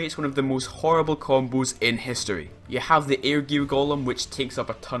Chaos creates one of the most horrible combos in history. You have the air gear golem, which takes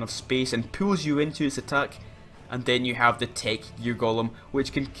up a ton of space and pulls you into its attack, and then you have the tech gear golem,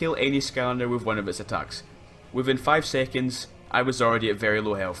 which can kill any Skylander with one of its attacks. Within 5 seconds, I was already at very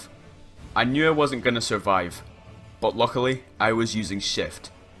low health. I knew I wasn't going to survive, but luckily I was using shift.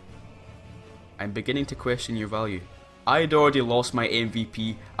 I'm beginning to question your value. I had already lost my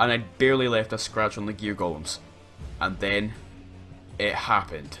MVP and I'd barely left a scratch on the gear golems. And then, it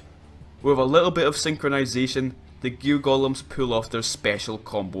happened. With a little bit of synchronization, the gear golems pull off their special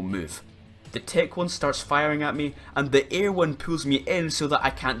combo move. The tech one starts firing at me and the air one pulls me in so that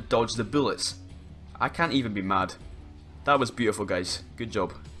I can't dodge the bullets. I can't even be mad. That was beautiful, guys. Good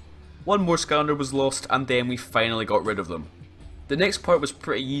job. One more Skylander was lost and then we finally got rid of them. The next part was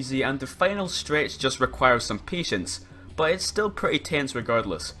pretty easy and the final stretch just requires some patience, but it's still pretty tense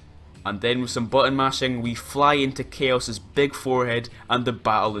regardless. And then with some button mashing we fly into Chaos's big forehead and the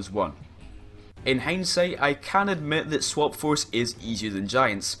battle is won. In hindsight, I can admit that Swap Force is easier than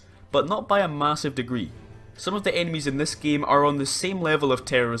Giants, but not by a massive degree. Some of the enemies in this game are on the same level of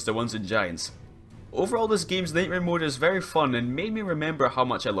terror as the ones in Giants. Overall, this game's Nightmare mode is very fun and made me remember how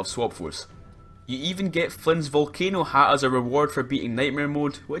much I love Swap Force. You even get Flynn's volcano hat as a reward for beating Nightmare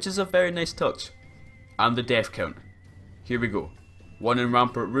mode, which is a very nice touch. and the death count. Here we go. 1 in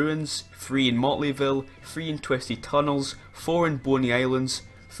Rampart Ruins, 3 in Motleyville, 3 in Twisty Tunnels, 4 in Boney Islands,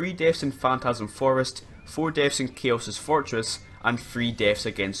 3 deaths in Phantasm Forest, 4 deaths in Chaos's Fortress, and 3 deaths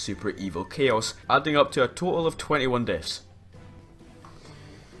against Super Evil Chaos, adding up to a total of 21 deaths.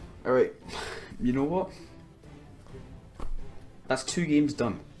 Alright, you know what? That's 2 games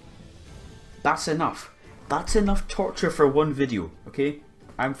done. That's enough. That's enough torture for one video, okay?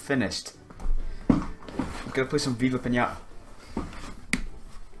 I'm finished. I'm gonna play some Viva Pinata.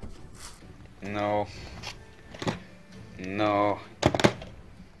 No. No.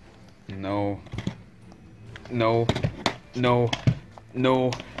 No. No. No.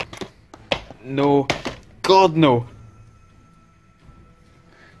 No. No. God, no.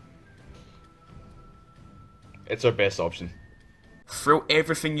 It's our best option. Throw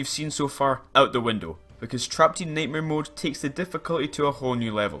everything you've seen so far out the window, because Trap Team Nightmare mode takes the difficulty to a whole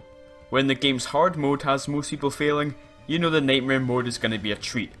new level. When the game's hard mode has most people failing, you know the Nightmare mode is going to be a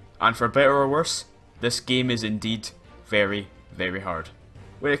treat, and for better or worse, this game is indeed very, very hard.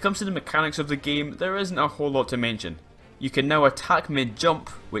 When it comes to the mechanics of the game, there isn't a whole lot to mention. You can now attack mid-jump,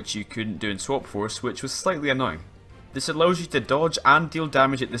 which you couldn't do in Swap Force, which was slightly annoying. This allows you to dodge and deal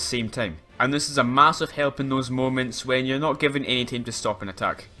damage at the same time, and this is a massive help in those moments when you're not given any time to stop an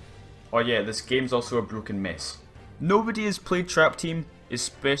attack. Oh yeah, this game's also a broken mess. Nobody has played Trap Team,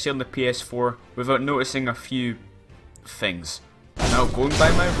 especially on the PS4, without noticing a few things. Now, going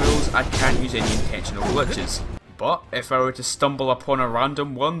by my rules, I can't use any intentional glitches, but if I were to stumble upon a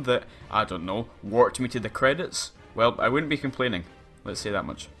random one that, I don't know, warped me to the credits, well, I wouldn't be complaining, let's say that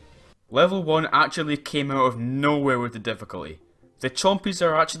much. Level 1 actually came out of nowhere with the difficulty. The Chompies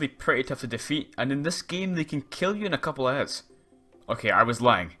are actually pretty tough to defeat, and in this game they can kill you in a couple of hits. Okay, I was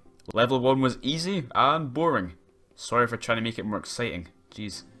lying. Level 1 was easy and boring. Sorry for trying to make it more exciting,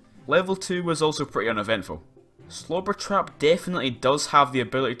 jeez. Level 2 was also pretty uneventful. Slobber Trap definitely does have the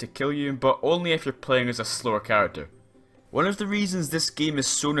ability to kill you, but only if you're playing as a slower character. One of the reasons this game is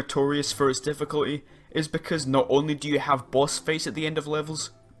so notorious for its difficulty is because not only do you have boss fights at the end of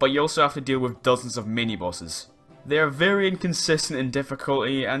levels, but you also have to deal with dozens of mini-bosses. They are very inconsistent in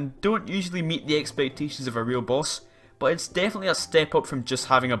difficulty and don't usually meet the expectations of a real boss, but it's definitely a step up from just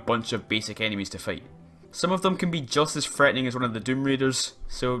having a bunch of basic enemies to fight. Some of them can be just as threatening as one of the Doom Raiders,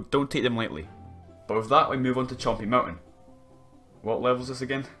 so don't take them lightly. But with that, we move on to Chompy Mountain. What level is this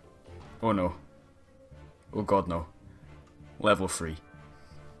again? Oh no. Oh god no. Level 3.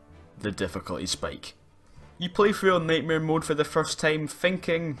 The difficulty spike. You play through on Nightmare mode for the first time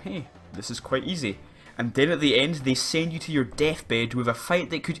thinking, hey, this is quite easy. And then at the end they send you to your deathbed with a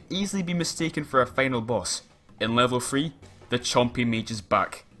fight that could easily be mistaken for a final boss. In level 3, the Chompy Mage is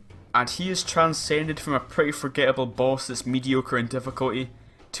back. And he is transcended from a pretty forgettable boss that's mediocre in difficulty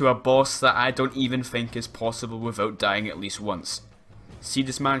to a boss that I don't even think is possible without dying at least once. See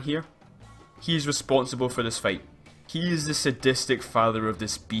this man here? He is responsible for this fight. He is the sadistic father of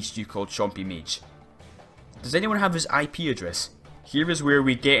this beast you call Chompy Mage. Does anyone have his IP address? Here is where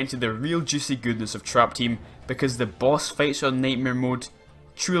we get into the real juicy goodness of Trap Team, because the boss fights on Nightmare mode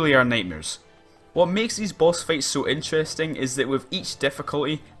truly are nightmares. What makes these boss fights so interesting is that with each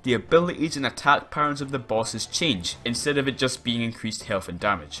difficulty, the abilities and attack patterns of the bosses change, instead of it just being increased health and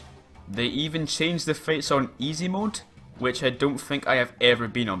damage. They even change the fights on easy mode, which I don't think I have ever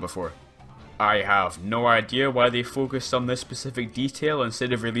been on before. I have no idea why they focused on this specific detail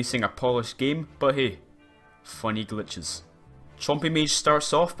instead of releasing a polished game, but hey, funny glitches. Chompy Mage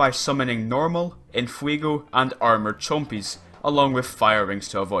starts off by summoning normal, Enfuego, and armoured Chompies, along with fire rings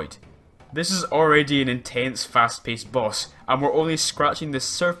to avoid. This is already an intense, fast-paced boss, and we're only scratching the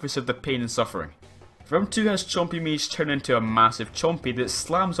surface of the pain and suffering. Round 2 has Chompy Mage turn into a massive Chompy that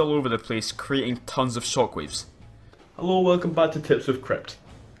slams all over the place, creating tons of shockwaves. Hello, welcome back to Tips with Krypt.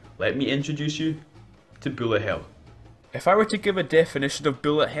 Let me introduce you to Bullet Hell. If I were to give a definition of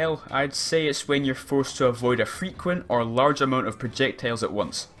bullet hell, I'd say it's when you're forced to avoid a frequent or large amount of projectiles at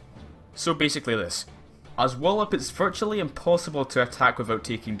once. So basically this. As Wallop, it's virtually impossible to attack without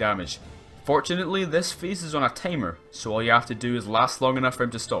taking damage. Fortunately, this phase is on a timer, so all you have to do is last long enough for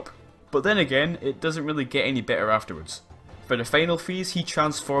him to stop. But then again, it doesn't really get any better afterwards. For the final phase, he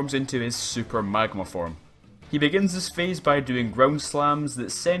transforms into his super magma form. He begins this phase by doing ground slams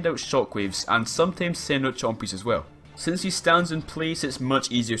that send out shockwaves and sometimes send out chompies as well. Since he stands in place, it's much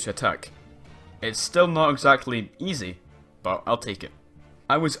easier to attack. It's still not exactly easy, but I'll take it.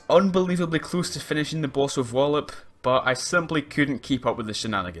 I was unbelievably close to finishing the boss with Wallop, but I simply couldn't keep up with the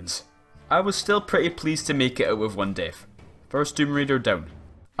shenanigans. I was still pretty pleased to make it out with one death. First Doom Raider down.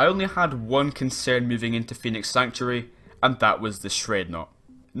 I only had one concern moving into Phoenix Sanctuary, and that was the Shred Knot.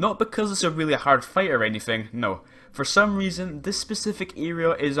 Not because it's a really hard fight or anything, no. For some reason, this specific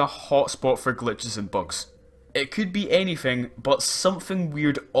area is a hotspot for glitches and bugs. It could be anything, but something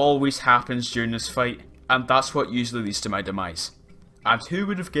weird always happens during this fight, and that's what usually leads to my demise. And who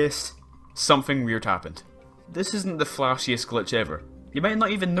would have guessed? Something weird happened. This isn't the flashiest glitch ever. You might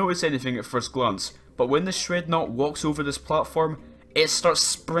not even notice anything at first glance, but when the Shrednut walks over this platform, it starts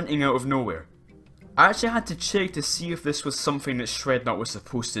sprinting out of nowhere. I actually had to check to see if this was something that Shrednut was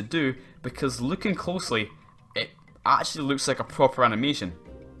supposed to do, because looking closely, it actually looks like a proper animation.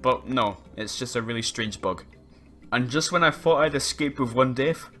 But no, it's just a really strange bug. And just when I thought I'd escaped with one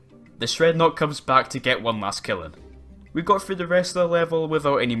death, the Shrednut comes back to get one last kill in. We got through the rest of the level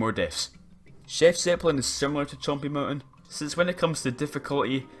without any more deaths. Chef Zeppelin is similar to Chompy Mountain, since when it comes to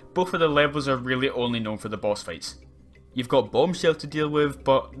difficulty, both of the levels are really only known for the boss fights. You've got Bombshell to deal with,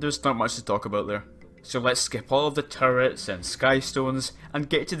 but there's not much to talk about there. So let's skip all of the turrets and sky stones and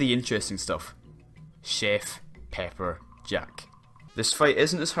get to the interesting stuff. Chef, Pepper, Jack. This fight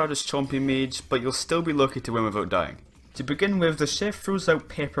isn't as hard as Chompy Mage, but you'll still be lucky to win without dying. To begin with, the chef throws out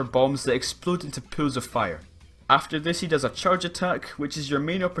pepper bombs that explode into pools of fire. After this he does a charge attack, which is your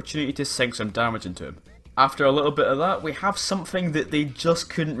main opportunity to sink some damage into him. After a little bit of that, we have something that they just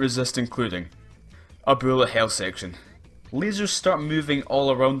couldn't resist including. A bullet hell section. Lasers start moving all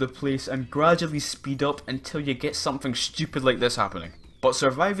around the place and gradually speed up until you get something stupid like this happening. But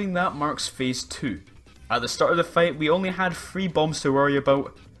surviving that marks phase 2. At the start of the fight we only had 3 bombs to worry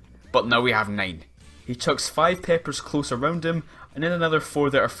about, but now we have 9. He chucks 5 peppers close around him and then another 4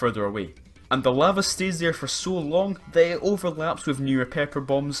 that are further away. And the lava stays there for so long that it overlaps with newer pepper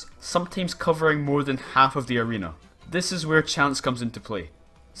bombs, sometimes covering more than half of the arena. This is where chance comes into play.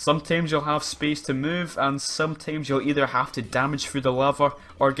 Sometimes you'll have space to move, and sometimes you'll either have to damage through the lava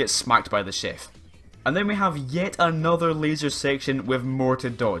or get smacked by the chef. And then we have yet another laser section with more to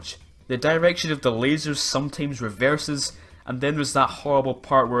dodge. The direction of the lasers sometimes reverses, and then there's that horrible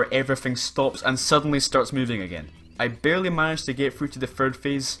part where everything stops and suddenly starts moving again. I barely managed to get through to the 3rd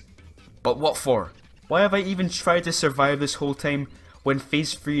phase. But what for? Why have I even tried to survive this whole time when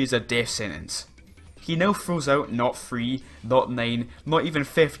phase 3 is a death sentence? He now throws out not 3, not 9, not even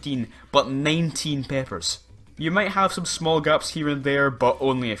 15, but 19 peppers. You might have some small gaps here and there, but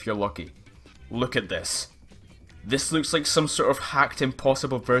only if you're lucky. Look at this. This looks like some sort of hacked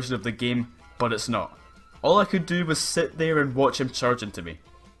impossible version of the game, but it's not. All I could do was sit there and watch him charge into me.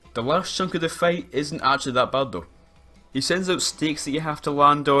 The last chunk of the fight isn't actually that bad though. He sends out stakes that you have to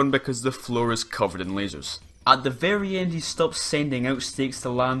land on because the floor is covered in lasers. At the very end he stops sending out stakes to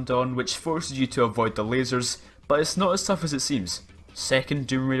land on, which forces you to avoid the lasers, but it's not as tough as it seems. 2nd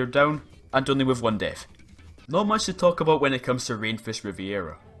Doom Raider down, and only with 1 death. Not much to talk about when it comes to Rainfish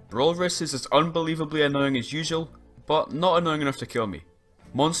Riviera. Brawlrus is as unbelievably annoying as usual, but not annoying enough to kill me.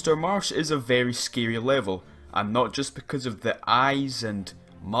 Monster Marsh is a very scary level, and not just because of the eyes and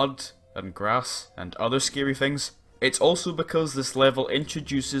mud and grass and other scary things. It's also because this level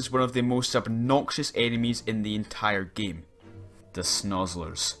introduces one of the most obnoxious enemies in the entire game. The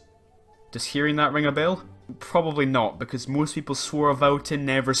Snozzlers. Does hearing that ring a bell? Probably not, because most people swore a vow to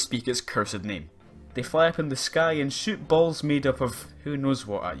never speak its cursed name. They fly up in the sky and shoot balls made up of who knows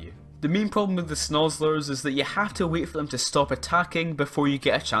what at you. The main problem with the Snozzlers is that you have to wait for them to stop attacking before you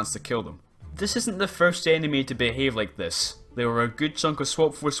get a chance to kill them. This isn't the first enemy to behave like this. There were a good chunk of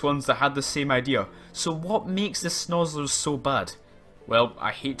Swap Force ones that had the same idea, so what makes the Snozzlers so bad? Well,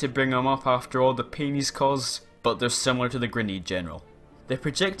 I hate to bring them up after all the pain he's caused, but they're similar to the Grenade General. The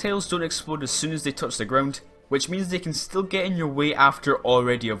projectiles don't explode as soon as they touch the ground, which means they can still get in your way after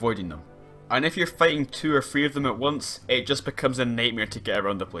already avoiding them. And if you're fighting 2 or 3 of them at once, it just becomes a nightmare to get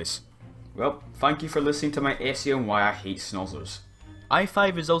around the place. Well, thank you for listening to my essay on why I hate Snozzlers.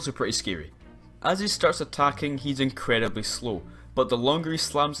 I-5 is also pretty scary. As he starts attacking, he's incredibly slow, but the longer he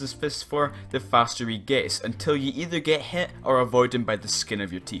slams his fists for, the faster he gets, until you either get hit or avoid him by the skin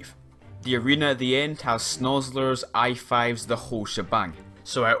of your teeth. The arena at the end has Snozzlers, I-5s, the whole shebang,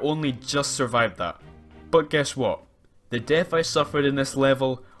 so I only just survived that. But guess what? The death I suffered in this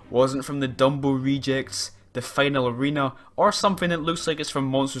level wasn't from the Dumbo rejects, the final arena, or something that looks like it's from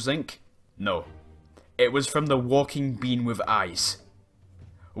Monsters Inc. No. It was from the walking bean with eyes,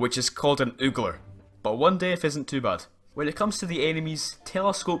 which is called an oogler, but 1 death isn't too bad. When it comes to the enemies,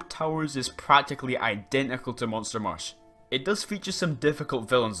 Telescope Towers is practically identical to Monster Marsh. It does feature some difficult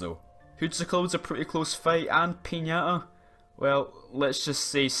villains though. Hoodsuckle's a pretty close fight, and Pinata, well, let's just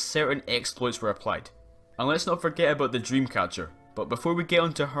say certain exploits were applied. And let's not forget about the Dreamcatcher, but before we get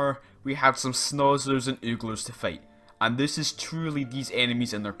onto her, we have some Snozzlers and Ooglers to fight, and this is truly these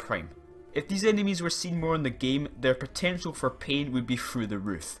enemies in their prime. If these enemies were seen more in the game, their potential for pain would be through the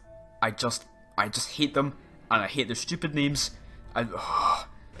roof. I just hate them, and I hate their stupid names, and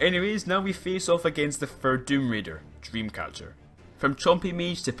Anyways, now we face off against the third Doom Raider, Dreamcatcher. From Chompy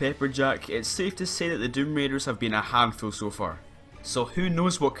Mage to Pepperjack, it's safe to say that the Doom Raiders have been a handful so far. So who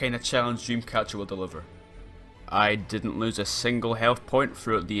knows what kind of challenge Dreamcatcher will deliver. I didn't lose a single health point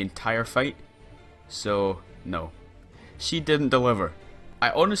throughout the entire fight, so no. She didn't deliver. I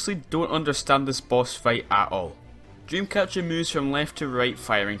honestly don't understand this boss fight at all. Dreamcatcher moves from left to right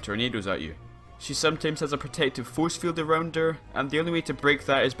firing tornadoes at you. She sometimes has a protective force field around her, and the only way to break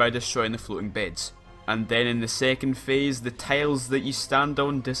that is by destroying the floating beds. And then in the second phase, the tiles that you stand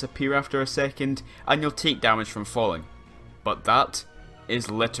on disappear after a second, and you'll take damage from falling. But that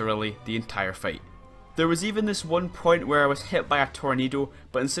is literally the entire fight. There was even this one point where I was hit by a tornado,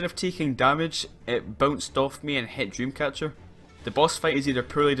 but instead of taking damage, it bounced off me and hit Dreamcatcher. The boss fight is either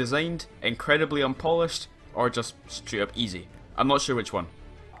poorly designed, incredibly unpolished, or just straight up easy. I'm not sure which one.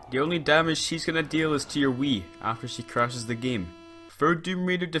 The only damage she's gonna deal is to your Wii after she crashes the game. Third Doom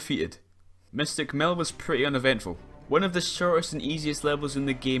Raider defeated. Mystic Mill was pretty uneventful. One of the shortest and easiest levels in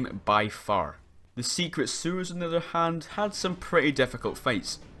the game by far. The Secret Sewers on the other hand had some pretty difficult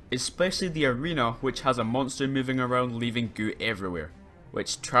fights. Especially the arena, which has a monster moving around leaving goo everywhere,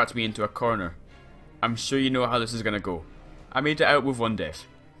 which trapped me into a corner. I'm sure you know how this is gonna go. I made it out with one death.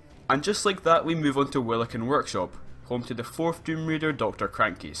 And just like that we move on to Willikin Workshop, home to the fourth Doom Raider, Dr.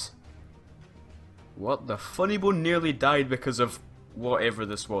 Crankcase. What, the funny bone nearly died because of whatever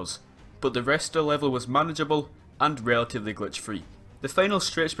this was, but the rest of the level was manageable and relatively glitch free. The final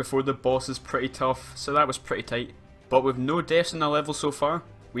stretch before the boss is pretty tough, so that was pretty tight, but with no deaths in the level so far,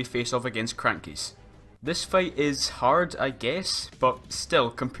 we face off against Crankcase. This fight is hard, I guess, but still,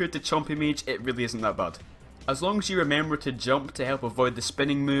 compared to Chompy Mage, it really isn't that bad. As long as you remember to jump to help avoid the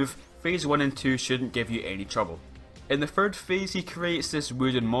spinning move, phase 1 and 2 shouldn't give you any trouble. In the third phase he creates this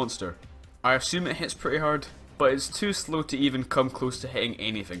wooden monster. I assume it hits pretty hard, but it's too slow to even come close to hitting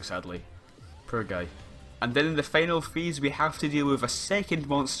anything sadly. Poor guy. And then in the final phase we have to deal with a second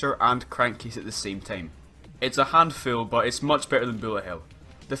monster and Crankcase at the same time. It's a handful, but it's much better than Bullet Hell.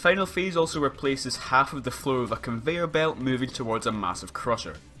 The final phase also replaces half of the floor with a conveyor belt moving towards a massive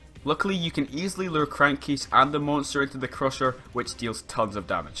crusher. Luckily you can easily lure Crankcase and the monster into the crusher, which deals tons of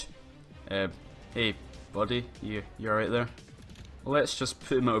damage. Hey buddy, you alright there? Let's just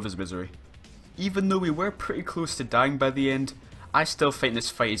put him out of his misery. Even though we were pretty close to dying by the end, I still think this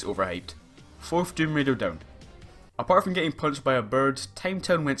fight is overhyped. Fourth Doom Raider down. Apart from getting punched by a bird, Time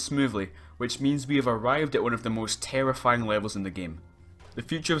Town went smoothly, which means we have arrived at one of the most terrifying levels in the game. The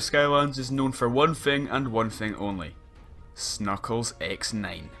future of Skylanders is known for one thing and one thing only. Snuckles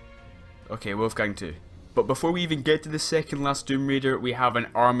X9. Okay, Wolfgang 2. But before we even get to the second last Doom Raider, we have an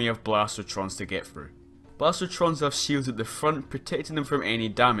army of Blastertrons to get through. Blastertrons have shields at the front protecting them from any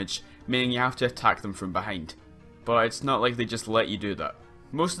damage, meaning you have to attack them from behind. But it's not like they just let you do that.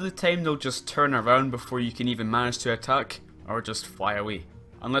 Most of the time they'll just turn around before you can even manage to attack, or just fly away.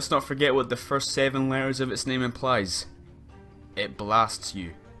 And let's not forget what the first 7 letters of its name implies. It blasts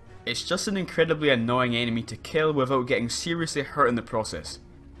you. It's just an incredibly annoying enemy to kill without getting seriously hurt in the process.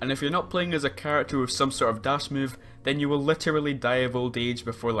 And if you're not playing as a character with some sort of dash move, then you will literally die of old age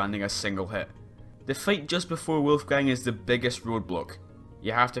before landing a single hit. The fight just before Wolfgang is the biggest roadblock.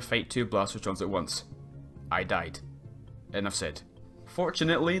 You have to fight 2 Blastertrons at once. I died. Enough said.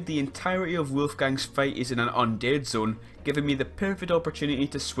 Fortunately, the entirety of Wolfgang's fight is in an undead zone, giving me the perfect opportunity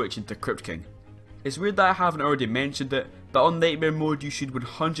to switch into Krypt King. It's weird that I haven't already mentioned it, but on Nightmare mode you should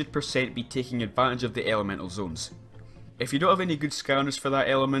 100% be taking advantage of the elemental zones. If you don't have any good Skylanders for that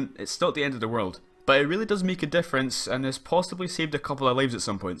element, it's not the end of the world, but it really does make a difference and has possibly saved a couple of lives at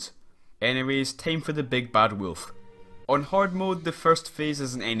some points. Anyways, time for the big bad wolf. On hard mode, the first phase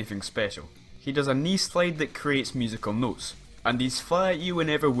isn't anything special. He does a knee slide that creates musical notes, and these fly at you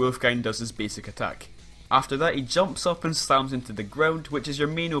whenever Wolfgang does his basic attack. After that he jumps up and slams into the ground, which is your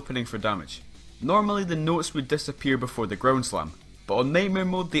main opening for damage. Normally the notes would disappear before the ground slam, but on Nightmare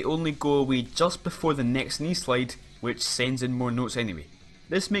mode they only go away just before the next knee slide, which sends in more notes anyway.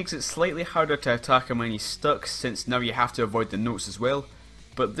 This makes it slightly harder to attack him when he's stuck, since now you have to avoid the notes as well,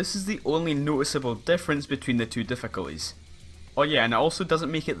 but this is the only noticeable difference between the 2 difficulties. Oh yeah, and it also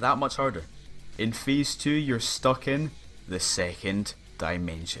doesn't make it that much harder. In phase 2 you're stuck in the second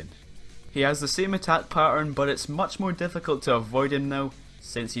dimension. He has the same attack pattern, but it's much more difficult to avoid him now,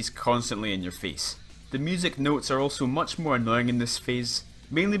 since he's constantly in your face. The music notes are also much more annoying in this phase,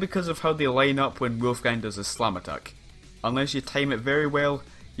 mainly because of how they line up when Wolfgang does his slam attack. Unless you time it very well,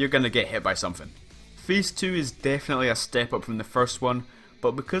 you're gonna get hit by something. Phase 2 is definitely a step up from the first one,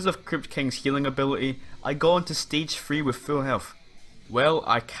 but because of Krypt King's healing ability, I got onto stage 3 with full health. Well,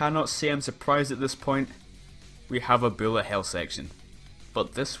 I cannot say I'm surprised at this point. We have a bullet hell section,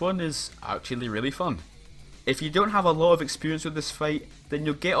 but this one is actually really fun. If you don't have a lot of experience with this fight, then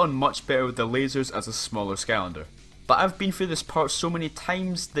you'll get on much better with the lasers as a smaller Skylander. But I've been through this part so many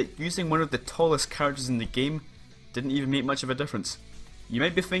times that using one of the tallest characters in the game didn't even make much of a difference. You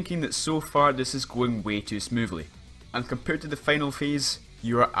might be thinking that so far this is going way too smoothly, and compared to the final phase,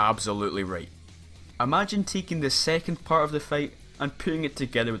 you are absolutely right. Imagine taking the second part of the fight and putting it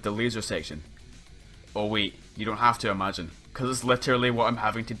together with the laser section. Oh wait, you don't have to imagine, because it's literally what I'm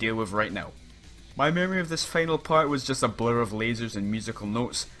having to deal with right now. My memory of this final part was just a blur of lasers and musical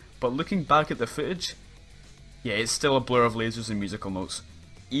notes, but looking back at the footage, yeah, it's still a blur of lasers and musical notes.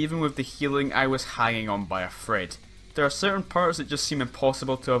 Even with the healing, I was hanging on by a thread. There are certain parts that just seem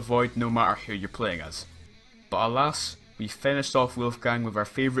impossible to avoid no matter who you're playing as. But alas, we finished off Wolfgang with our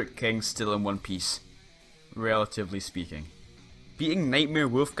favourite king still in one piece. Relatively speaking. Beating Nightmare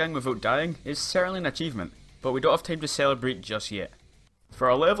Wolfgang without dying is certainly an achievement, but we don't have time to celebrate just yet. For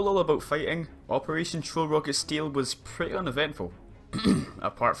a level all about fighting, Operation Troll Rocket Steel was pretty uneventful,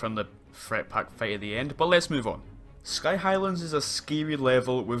 apart from the threat pack fight at the end, but let's move on. Sky Highlands is a scary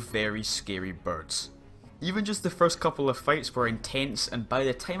level with very scary birds. Even just the first couple of fights were intense, and by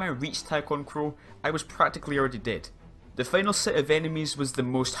the time I reached Tycoon Crow, I was practically already dead. The final set of enemies was the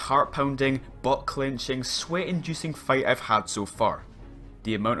most heart-pounding, butt-clenching, sweat-inducing fight I've had so far.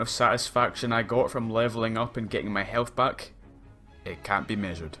 The amount of satisfaction I got from leveling up and getting my health back, it can't be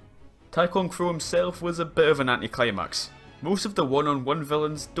measured. Tycoon Crow himself was a bit of an anticlimax. Most of the one-on-one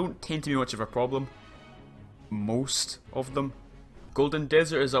villains don't tend to be much of a problem. Most of them. Golden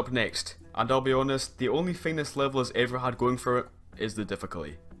Desert is up next, and I'll be honest, the only thing this level has ever had going for it is the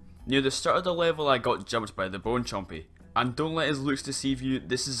difficulty. Near the start of the level I got jumped by the Bone Chompy, and don't let his looks deceive you,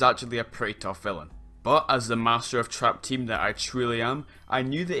 this is actually a pretty tough villain. But as the master of trap team that I truly am, I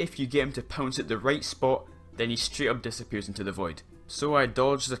knew that if you get him to pounce at the right spot, then he straight up disappears into the void. So I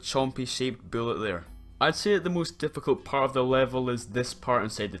dodged the chompy shaped bullet there. I'd say that the most difficult part of the level is this part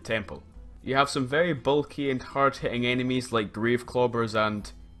inside the temple. You have some very bulky and hard hitting enemies like grave clobbers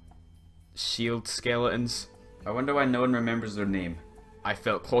and shield skeletons. I wonder why no one remembers their name. I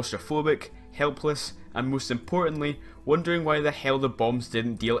felt claustrophobic, helpless, and most importantly, wondering why the hell the bombs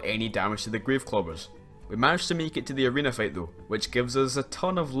didn't deal any damage to the grave clobbers. We managed to make it to the arena fight though, which gives us a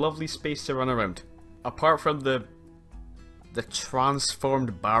ton of lovely space to run around. Apart from the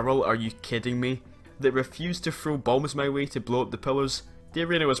transformed barrel, are you kidding me, that refused to throw bombs my way to blow up the pillars, the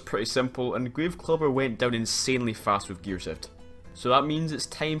arena was pretty simple and Grave Clobber went down insanely fast with gear shift. So that means it's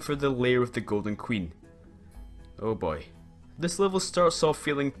time for the lair of the Golden Queen. Oh boy. This level starts off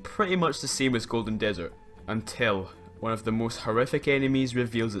feeling pretty much the same as Golden Desert, until one of the most horrific enemies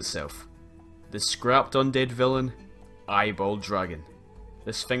reveals itself. The scrapped undead villain, Eyeball Dragon.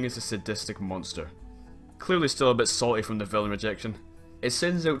 This thing is a sadistic monster. Clearly still a bit salty from the villain rejection. It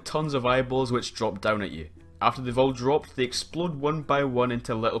sends out tons of eyeballs which drop down at you. After they've all dropped, they explode one by one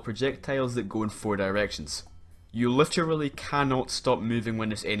into little projectiles that go in 4 directions. You literally cannot stop moving when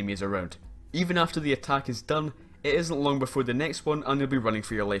this enemy is around. Even after the attack is done, it isn't long before the next one and you'll be running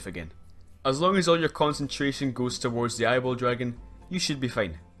for your life again. As long as all your concentration goes towards the Eyeball Dragon, you should be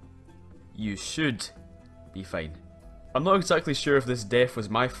fine. You should be fine. I'm not exactly sure if this death was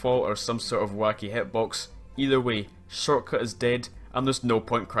my fault or some sort of wacky hitbox. Either way, Shortcut is dead and there's no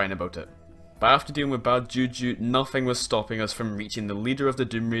point crying about it. But after dealing with bad juju, nothing was stopping us from reaching the leader of the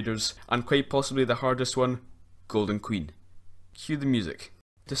Doom Raiders and quite possibly the hardest one, Golden Queen. Cue the music.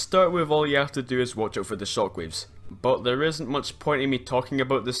 To start with, all you have to do is watch out for the shockwaves. But there isn't much point in me talking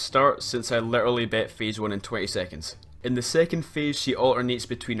about this start since I literally bet phase 1 in 20 seconds. In the second phase, she alternates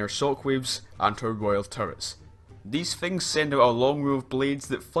between her shockwaves and her royal turrets. These things send out a long row of blades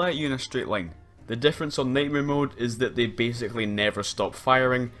that fly at you in a straight line. The difference on Nightmare mode is that they basically never stop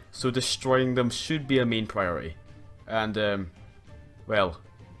firing, so destroying them should be a main priority. And well,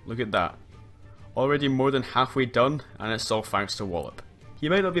 look at that. Already more than halfway done, and it's all thanks to Wallop. He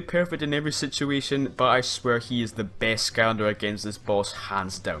might not be perfect in every situation, but I swear he is the best Skylander against this boss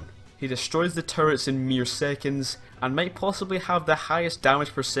hands down. He destroys the turrets in mere seconds, and might possibly have the highest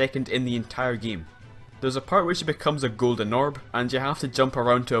damage per second in the entire game. There's a part where she becomes a golden orb, and you have to jump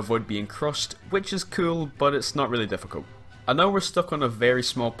around to avoid being crushed, which is cool, but it's not really difficult. And now we're stuck on a very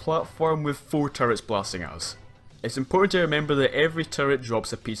small platform with 4 turrets blasting at us. It's important to remember that every turret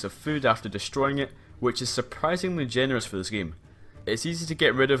drops a piece of food after destroying it, which is surprisingly generous for this game. It's easy to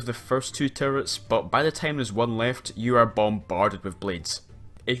get rid of the first 2 turrets, but by the time there's 1 left, you are bombarded with blades.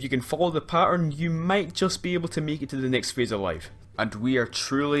 If you can follow the pattern, you might just be able to make it to the next phase alive. and we are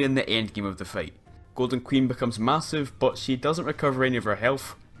truly in the endgame of the fight. Golden Queen becomes massive, but she doesn't recover any of her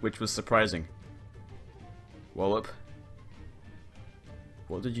health, which was surprising. Wallop.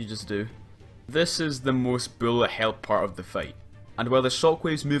 What did you just do? This is the most bullet hell part of the fight, and while the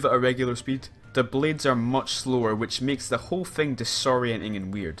shockwaves move at a regular speed, the blades are much slower, which makes the whole thing disorienting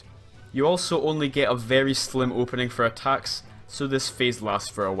and weird. You also only get a very slim opening for attacks, so this phase lasts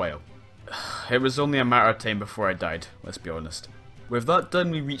for a while. It was only a matter of time before I died, let's be honest. With that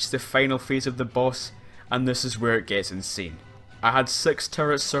done, we reach the final phase of the boss, and this is where it gets insane. I had 6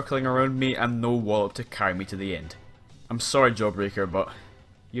 turrets circling around me and no Wallop to carry me to the end. I'm sorry Jawbreaker, but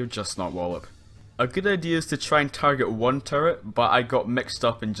you're just not Wallop. A good idea is to try and target one turret, but I got mixed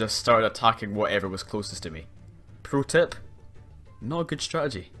up and just started attacking whatever was closest to me. Pro tip? Not a good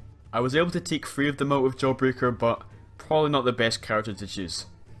strategy. I was able to take 3 of them out with Jawbreaker, but probably not the best character to choose.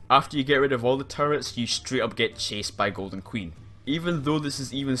 After you get rid of all the turrets, you straight up get chased by Golden Queen. Even though this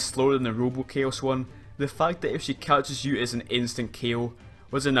is even slower than the Robo Chaos one, the fact that if she catches you as an instant KO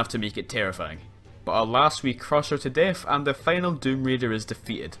was enough to make it terrifying. But alas, we crush her to death and the final Doom Raider is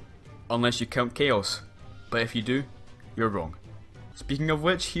defeated. Unless you count Chaos. But if you do, you're wrong. Speaking of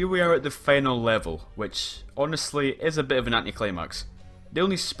which, here we are at the final level, which honestly is a bit of an anticlimax. The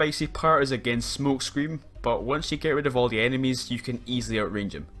only spicy part is against Smokescream, but once you get rid of all the enemies, you can easily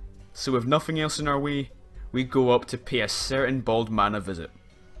outrange him. So with nothing else in our way, we go up to pay a certain bald man a visit.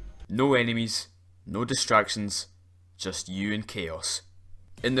 No enemies, no distractions, just you and Chaos.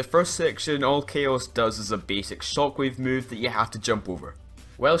 In the first section, all Chaos does is a basic shockwave move that you have to jump over.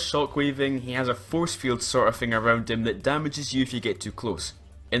 While shockwaving, he has a force field sort of thing around him that damages you if you get too close.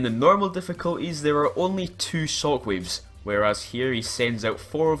 In the normal difficulties, there are only 2 shockwaves, whereas here he sends out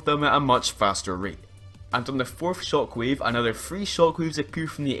 4 of them at a much faster rate. And on the 4th shockwave, another 3 shockwaves appear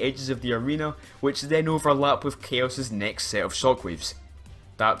from the edges of the arena, which then overlap with Chaos's next set of shockwaves.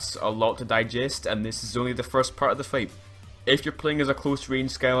 That's a lot to digest, and this is only the first part of the fight. If you're playing as a close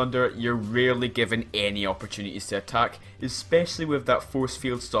range Skylander, you're rarely given any opportunities to attack, especially with that force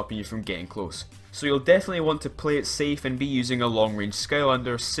field stopping you from getting close. So you'll definitely want to play it safe and be using a long range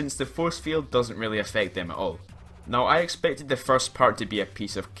Skylander, since the force field doesn't really affect them at all. Now I expected the first part to be a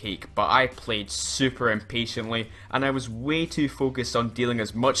piece of cake, but I played super impatiently and I was way too focused on dealing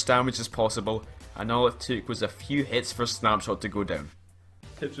as much damage as possible, and all it took was a few hits for Snapshot to go down.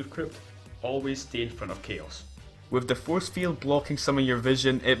 Tips with Krypt: always stay in front of Chaos. With the force field blocking some of your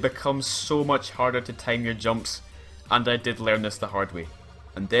vision, it becomes so much harder to time your jumps, and I did learn this the hard way.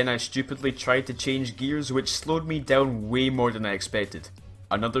 And then I stupidly tried to change gears, which slowed me down way more than I expected.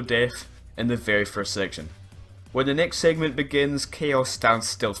 Another death in the very first section. When the next segment begins, Chaos stands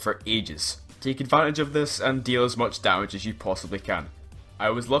still for ages. Take advantage of this and deal as much damage as you possibly can. I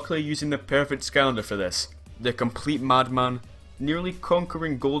was luckily using the perfect Skylander for this. The complete madman, nearly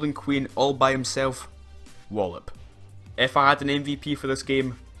conquering Golden Queen all by himself. Wallop. If I had an MVP for this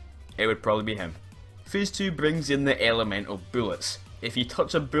game, it would probably be him. Phase 2 brings in the elemental bullets. If you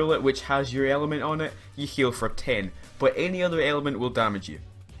touch a bullet which has your element on it, you heal for 10, but any other element will damage you.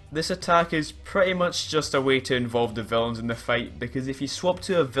 This attack is pretty much just a way to involve the villains in the fight, because if you swap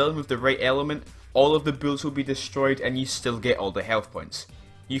to a villain with the right element, all of the bullets will be destroyed and you still get all the health points.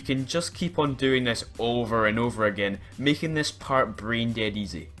 You can just keep on doing this over and over again, making this part brain dead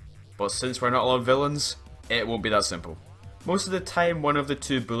easy. But since we're not all villains, it won't be that simple. Most of the time, one of the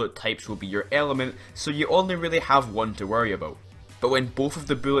 2 bullet types will be your element, so you only really have one to worry about. But when both of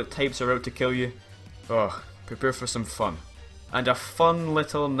the bullet types are out to kill you, prepare for some fun. And a fun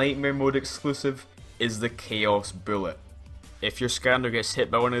little Nightmare Mode exclusive is the Chaos Bullet. If your Skylander gets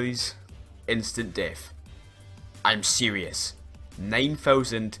hit by one of these, instant death. I'm serious.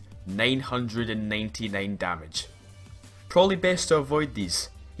 9,999 damage. Probably best to avoid these.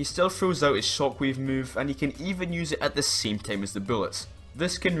 He still throws out his shockwave move, and he can even use it at the same time as the bullets.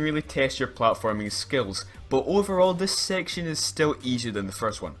 This can really test your platforming skills, but overall this section is still easier than the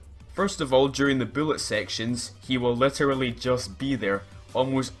first one. First of all, during the bullet sections, he will literally just be there,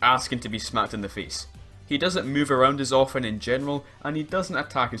 almost asking to be smacked in the face. He doesn't move around as often in general, and he doesn't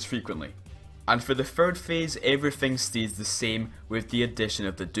attack as frequently. And for the 3rd phase, everything stays the same with the addition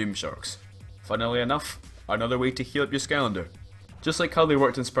of the Doom Sharks. Funnily enough, another way to heal up your Skylander. Just like how they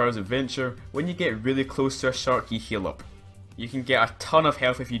worked in Spyro's Adventure, when you get really close to a shark you heal up. You can get a ton of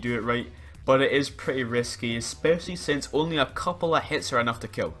health if you do it right, but it is pretty risky, especially since only a couple of hits are enough to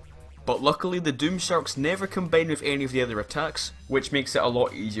kill. But luckily the Doom Sharks never combine with any of the other attacks, which makes it a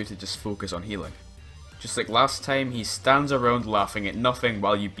lot easier to just focus on healing. Just like last time, he stands around laughing at nothing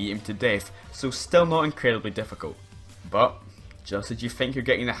while you beat him to death, so still not incredibly difficult. But Just as you think you're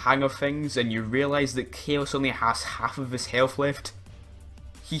getting the hang of things and you realise that Chaos only has half of his health left,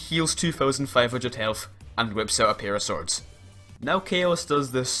 he heals 2500 health and whips out a pair of swords. Now Chaos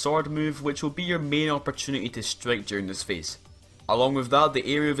does the sword move, which will be your main opportunity to strike during this phase. Along with that, the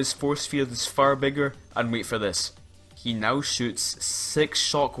area of his force field is far bigger, and wait for this. He now shoots 6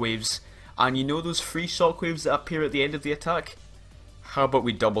 shockwaves, and you know those 3 shockwaves that appear at the end of the attack? How about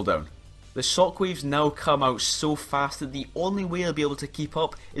we double down? The shockwaves now come out so fast that the only way I'll be able to keep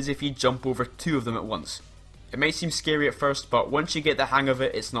up is if you jump over 2 of them at once. It might seem scary at first, but once you get the hang of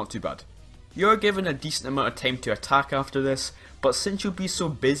it, it's not too bad. You're given a decent amount of time to attack after this, but since you'll be so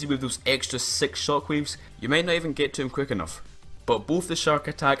busy with those extra 6 shockwaves, you might not even get to him quick enough. But both the shark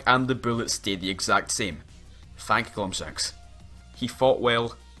attack and the bullets stay the exact same. Thank Glumshanks. He fought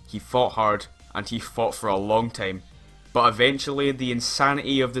well, he fought hard, and he fought for a long time, but eventually the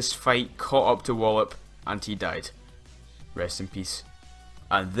insanity of this fight caught up to Wallop and he died. Rest in peace.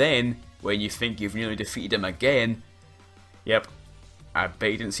 And then, when you think you've nearly defeated him again, yep, I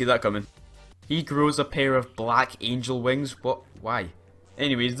bet you didn't see that coming. He grows a pair of black angel wings. What? Why?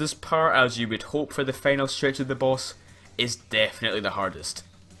 Anyways, this part, as you would hope for the final stretch of the boss, is definitely the hardest.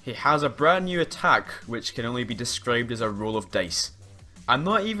 He has a brand new attack which can only be described as a roll of dice. I'm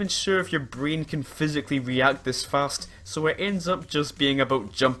not even sure if your brain can physically react this fast, so it ends up just being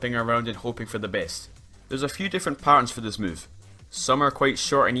about jumping around and hoping for the best. There's a few different patterns for this move. Some are quite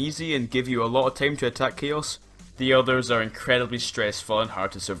short and easy and give you a lot of time to attack Chaos. The others are incredibly stressful and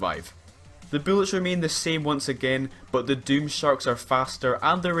hard to survive. The bullets remain the same once again, but the Doom Sharks are faster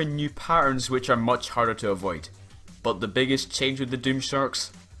and they're in new patterns which are much harder to avoid. But the biggest change with the Doom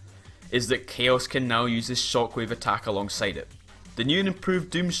Sharks is that Chaos can now use his shockwave attack alongside it. The new and improved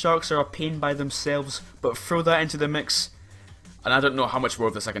Doom Sharks are a pain by themselves, but throw that into the mix, and I don't know how much more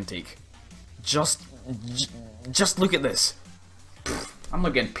of this I can take. Just look at this. I'm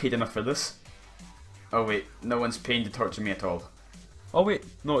not getting paid enough for this. Oh wait, no one's paying to torture me at all. Oh wait,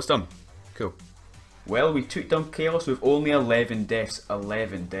 no, it's done. Cool. Well, we took down Chaos with only 11 deaths.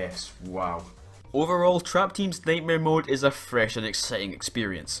 11 deaths, wow. Overall, Trap Team's Nightmare Mode is a fresh and exciting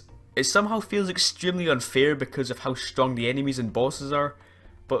experience. It somehow feels extremely unfair because of how strong the enemies and bosses are,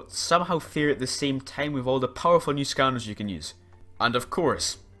 but somehow fair at the same time with all the powerful new Skylanders you can use. And of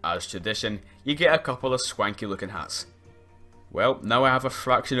course, as tradition, you get a couple of swanky looking hats. Well, now I have a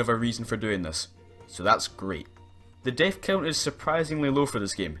fraction of a reason for doing this, so that's great. The death count is surprisingly low for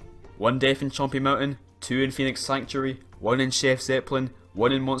this game. 1 death in Chompy Mountain, 2 in Phoenix Sanctuary, 1 in Chef Zeppelin,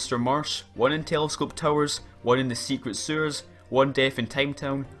 1 in Monster Marsh, 1 in Telescope Towers, 1 in the Secret Sewers, 1 death in Time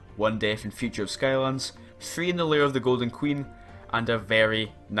Town, 1 death in Future of Skylands, 3 in the Lair of the Golden Queen, and a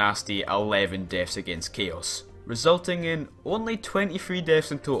very nasty 11 deaths against Chaos, resulting in only 23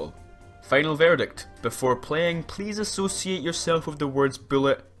 deaths in total. Final verdict: before playing, please associate yourself with the words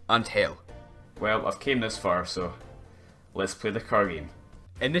bullet and hell. Well, I've came this far, so let's play the car game.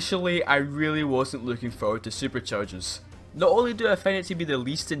 Initially, I really wasn't looking forward to Superchargers. Not only do I find it to be the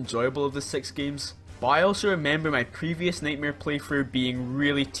least enjoyable of the 6 games, but I also remember my previous Nightmare playthrough being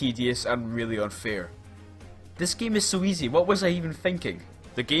really tedious and really unfair. This game is so easy, what was I even thinking?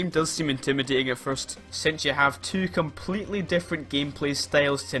 The game does seem intimidating at first, since you have 2 completely different gameplay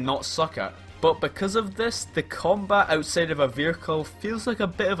styles to not suck at, but because of this, the combat outside of a vehicle feels like a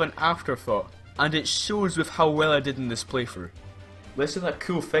bit of an afterthought, and it shows with how well I did in this playthrough. Let's do that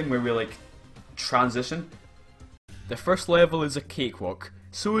cool thing where we transition. The first level is a cakewalk,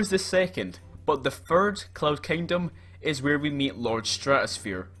 so is the second, but the third, Cloud Kingdom, is where we meet Lord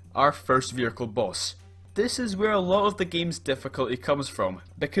Stratosphere, our first vehicle boss. This is where a lot of the game's difficulty comes from,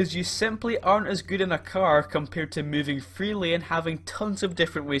 because you simply aren't as good in a car compared to moving freely and having tons of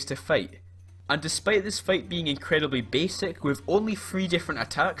different ways to fight. And despite this fight being incredibly basic with only 3 different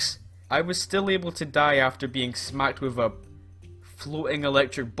attacks, I was still able to die after being smacked with a floating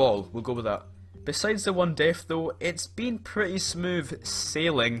electric ball, we'll go with that. Besides the 1 death though, it's been pretty smooth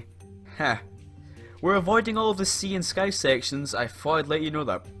sailing. Heh. We're avoiding all of the sea and sky sections, I thought I'd let you know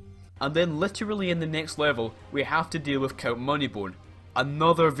that. And then literally in the next level, we have to deal with Count Moneybone,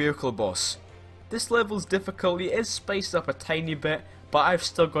 another vehicle boss. This level's difficulty is spiced up a tiny bit, but I've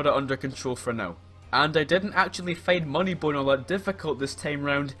still got it under control for now. And I didn't actually find Moneybone all that difficult this time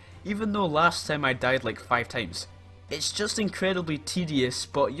round, even though last time I died like 5 times. It's just incredibly tedious,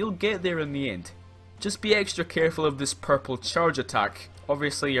 but you'll get there in the end. Just be extra careful of this purple charge attack.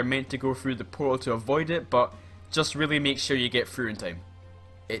 Obviously you're meant to go through the portal to avoid it, but just really make sure you get through in time.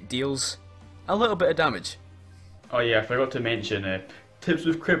 It deals a little bit of damage. Oh yeah, I forgot to mention, Tips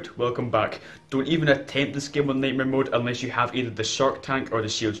with Krypt, welcome back. Don't even attempt this game on Nightmare Mode unless you have either the Shark Tank or the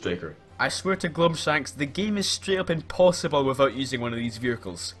Shield Striker. I swear to Glumshanks, the game is straight up impossible without using one of these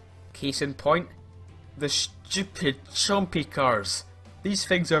vehicles. Case in point, the stupid chompy cars. These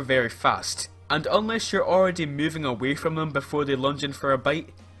things are very fast, and unless you're already moving away from them before they lunge in for a bite,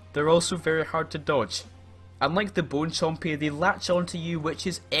 they're also very hard to dodge. Unlike the bone chompy, they latch onto you, which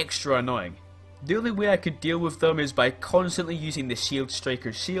is extra annoying. The only way I could deal with them is by constantly using the Shield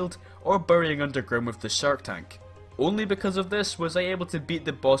Striker's shield or burying underground with the shark tank. Only because of this was I able to beat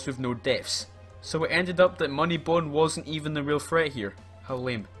the boss with no deaths, so it ended up that Moneybone wasn't even the real threat here. How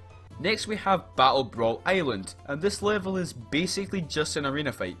lame. Next we have Battle Brawl Island, and this level is basically just an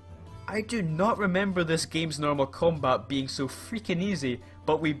arena fight. I do not remember this game's normal combat being so freaking easy,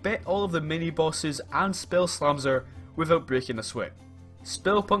 but we bet all of the mini bosses and Spell Slamser without breaking a sweat.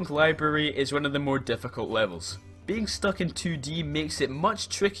 Spellpunk Library is one of the more difficult levels. Being stuck in 2D makes it much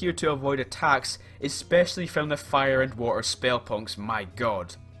trickier to avoid attacks, especially from the fire and water spellpunks, my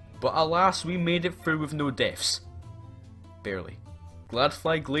god. But alas, we made it through with no deaths. Barely.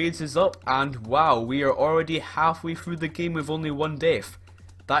 Gladfly Glades is up, and wow, we are already halfway through the game with only one death.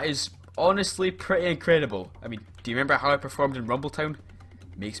 That is honestly pretty incredible. I mean, do you remember how I performed in Rumbletown?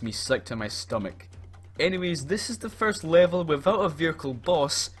 Makes me sick to my stomach. Anyways, this is the first level without a vehicle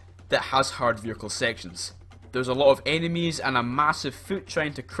boss that has hard vehicle sections. There's a lot of enemies and a massive foot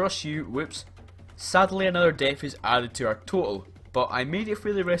trying to crush you, whoops. Sadly another death is added to our total, but I made it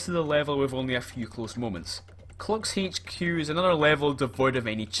through the rest of the level with only a few close moments. Cluck's HQ is another level devoid of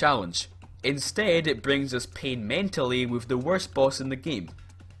any challenge. Instead, it brings us pain mentally with the worst boss in the game.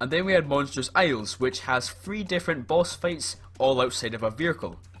 And then we had Monstrous Isles, which has 3 different boss fights all outside of a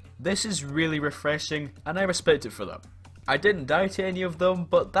vehicle. This is really refreshing, and I respect it for that. I didn't die to any of them,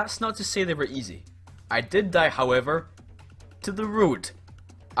 but that's not to say they were easy. I did die, however, to the road.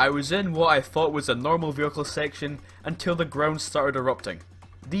 I was in what I thought was a normal vehicle section until the ground started erupting.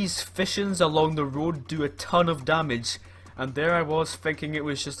 These fissions along the road do a ton of damage, and there I was thinking it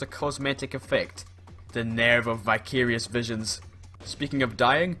was just a cosmetic effect. The nerve of vicarious visions. Speaking of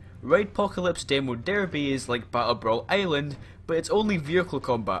dying, Ridepocalypse Demo Derby is like Battle Brawl Island, but it's only vehicle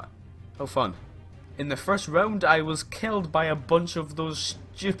combat. How fun. In the first round I was killed by a bunch of those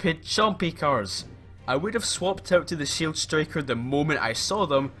stupid chompy cars. I would have swapped out to the Shield Striker the moment I saw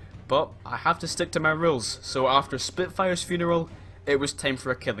them, but I have to stick to my rules, so after Spitfire's funeral, it was time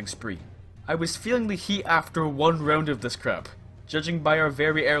for a killing spree. I was feeling the heat after one round of this crap. Judging by our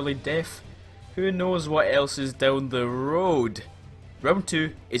very early death, who knows what else is down the road. Round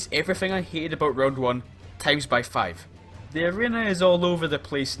 2 is everything I hated about round 1, times by 5. The arena is all over the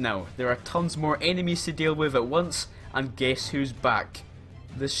place now, there are tons more enemies to deal with at once, and guess who's back?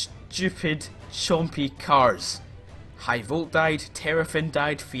 The stupid chompy cars. High Volt died, Terrafin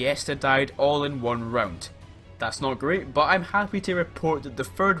died, Fiesta died, all in one round. That's not great, but I'm happy to report that the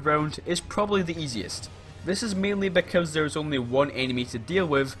third round is probably the easiest. This is mainly because there's only one enemy to deal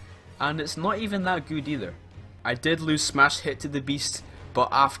with, and it's not even that good either. I did lose Smash Hit to the Beast, but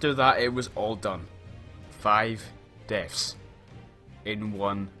after that it was all done. 5 deaths in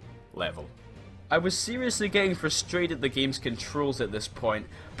one level. I was seriously getting frustrated at the game's controls at this point,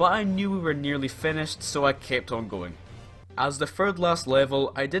 but I knew we were nearly finished, so I kept on going. As the third last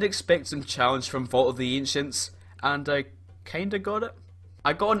level, I did expect some challenge from Vault of the Ancients, and I kinda got it.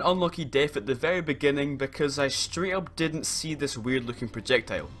 I got an unlucky death at the very beginning because I straight up didn't see this weird looking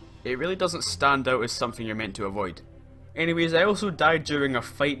projectile. It really doesn't stand out as something you're meant to avoid. Anyways, I also died during a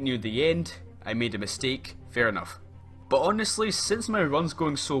fight near the end. I made a mistake, fair enough. But honestly, since my run's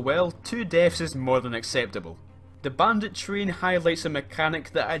going so well, 2 deaths is more than acceptable. The Bandit Train highlights a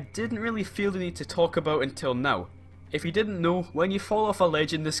mechanic that I didn't really feel the need to talk about until now. If you didn't know, when you fall off a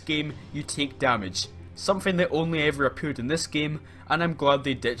ledge in this game, you take damage. Something that only ever appeared in this game, and I'm glad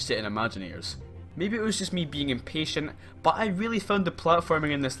they ditched it in Imaginators. Maybe it was just me being impatient, but I really found the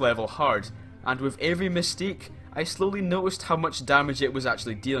platforming in this level hard, and with every mistake, I slowly noticed how much damage it was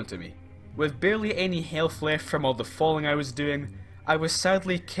actually dealing to me. With barely any health left from all the falling I was doing, I was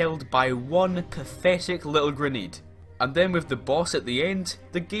sadly killed by one pathetic little grenade. And then with the boss at the end,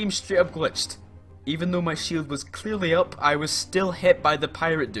 the game straight up glitched. Even though my shield was clearly up, I was still hit by the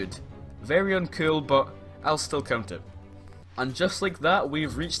pirate dude. Very uncool, but I'll still count it. And just like that,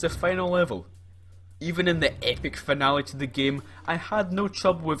 we've reached the final level. Even in the epic finale to the game, I had no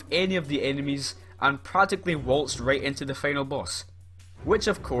trouble with any of the enemies and practically waltzed right into the final boss. Which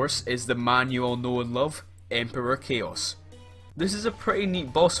of course is the man you all know and love, Emperor Chaos. This is a pretty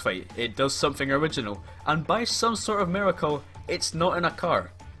neat boss fight, it does something original, and by some sort of miracle, it's not in a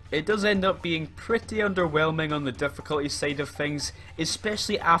car. It does end up being pretty underwhelming on the difficulty side of things,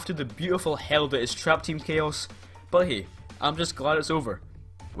 especially after the beautiful hell that is Trap Team Chaos, but hey, I'm just glad it's over.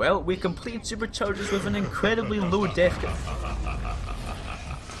 Well, we completed Superchargers with an incredibly low death count.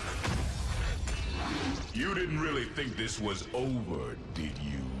 You didn't really think this was over, did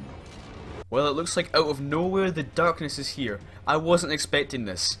you? Well, it looks like out of nowhere the darkness is here. I wasn't expecting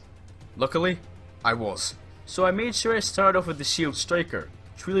this. Luckily, I was. So I made sure I started off with the Shield Striker,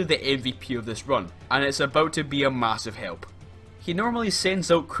 truly the MVP of this run, and it's about to be a massive help. He normally sends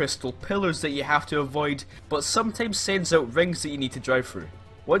out crystal pillars that you have to avoid, but sometimes sends out rings that you need to drive through.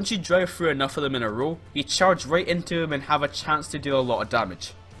 Once you drive through enough of them in a row, you charge right into them and have a chance to deal a lot of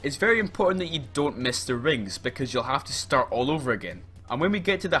damage. It's very important that you don't miss the rings, because you'll have to start all over again. And when we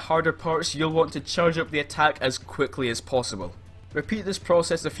get to the harder parts, you'll want to charge up the attack as quickly as possible. Repeat this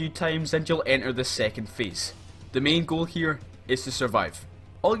process a few times and you'll enter the second phase. The main goal here is to survive.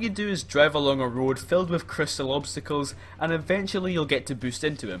 All you do is drive along a road filled with crystal obstacles and eventually you'll get to boost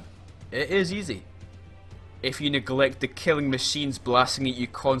into him. It is easy, if you neglect the killing machines blasting at you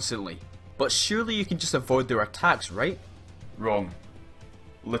constantly. But surely you can just avoid their attacks, right? Wrong.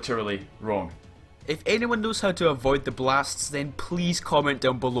 Literally wrong. If anyone knows how to avoid the blasts, then please comment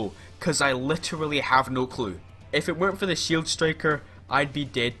down below, cause I literally have no clue. If it weren't for the Shield Striker, I'd be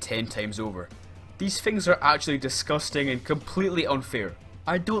dead 10 times over. These things are actually disgusting and completely unfair.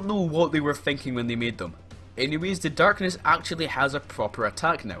 I don't know what they were thinking when they made them. Anyways, the darkness actually has a proper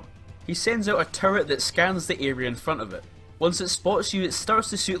attack now. He sends out a turret that scans the area in front of it. Once it spots you, it starts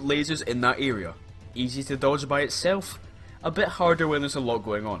to shoot lasers in that area. Easy to dodge by itself, a bit harder when there's a lot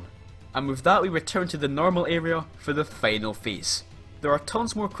going on. And with that we return to the normal area for the final phase. There are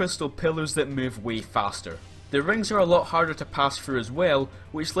tons more crystal pillars that move way faster. The rings are a lot harder to pass through as well,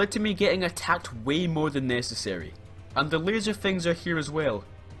 which led to me getting attacked way more than necessary. And the laser things are here as well,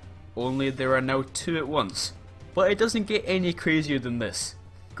 only there are now 2 at once. But it doesn't get any crazier than this.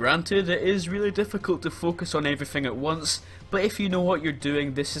 Granted, it is really difficult to focus on everything at once, but if you know what you're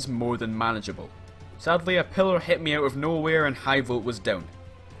doing, this is more than manageable. Sadly, a pillar hit me out of nowhere and high volt was down.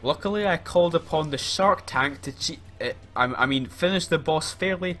 Luckily, I called upon the shark tank to finish the boss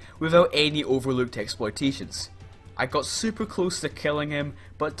fairly without any overlooked exploitations. I got super close to killing him,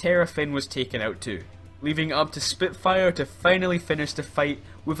 but Terrafin was taken out too, leaving it up to Spitfire to finally finish the fight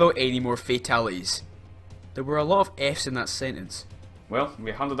without any more fatalities. There were a lot of F's in that sentence. Well,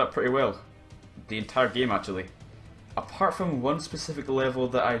 we handled that pretty well. The entire game actually. Apart from one specific level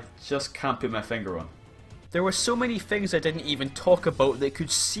that I just can't put my finger on. There were so many things I didn't even talk about that could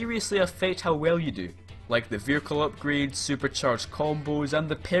seriously affect how well you do, like the vehicle upgrades, supercharged combos and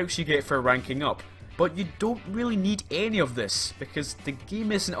the perks you get for ranking up. But you don't really need any of this, because the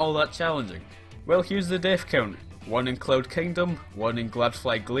game isn't all that challenging. Well, here's the death count. 1 in Cloud Kingdom, 1 in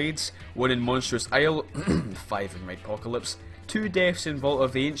Gladfly Glades, 1 in Monstrous Isle, 5 in Apocalypse, 2 deaths in Vault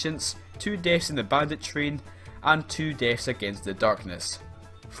of the Ancients, 2 deaths in the Bandit Train, and 2 deaths against the Darkness.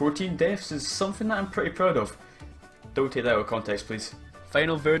 14 deaths is something that I'm pretty proud of. Don't take that out of context, please.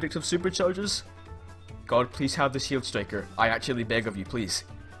 Final verdict of Superchargers? God, please have the Shield Striker. I actually beg of you, please.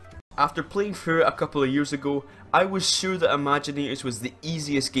 After playing through it a couple of years ago, I was sure that Imaginators was the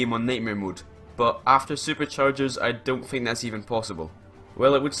easiest game on Nightmare Mode, but after Superchargers I don't think that's even possible.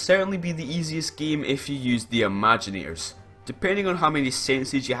 Well, it would certainly be the easiest game if you used the Imaginators. Depending on how many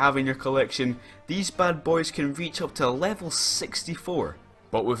senses you have in your collection, these bad boys can reach up to level 64.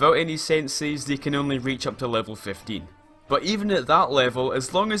 But without any senses, they can only reach up to level 15. But even at that level,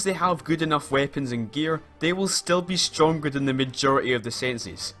 as long as they have good enough weapons and gear, they will still be stronger than the majority of the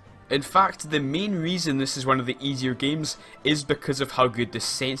senses. In fact, the main reason this is one of the easier games is because of how good the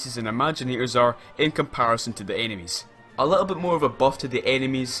senses and Imaginators are in comparison to the enemies. A little bit more of a buff to the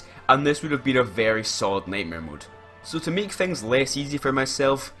enemies, and this would have been a very solid Nightmare Mode. So to make things less easy for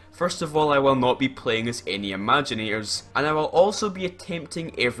myself, first of all I will not be playing as any Imaginators, and I will also be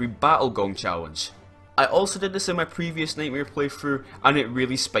attempting every Battle Gong challenge. I also did this in my previous Nightmare playthrough, and it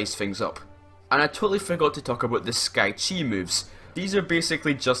really spiced things up. And I totally forgot to talk about the Sky Chi moves. These are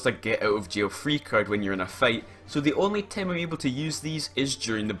basically just a get out of jail free card when you're in a fight, so the only time I'm able to use these is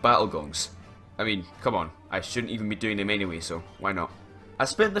during the Battle Gongs. I mean, come on, I shouldn't even be doing them anyway, so why not? I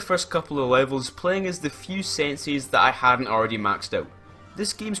spent the first couple of levels playing as the few senses that I hadn't already maxed out.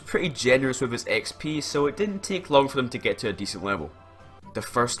 This game's pretty generous with its XP, so it didn't take long for them to get to a decent level. The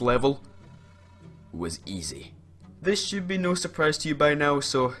first level was easy. This should be no surprise to you by now,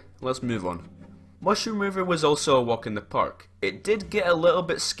 so let's move on. Mushroom River was also a walk in the park. It did get a little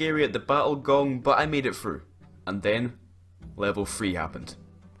bit scary at the Battle Gong, but I made it through. And then, level 3 happened.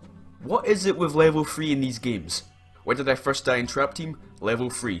 What is it with level 3 in these games? Where did I first die in Trap Team?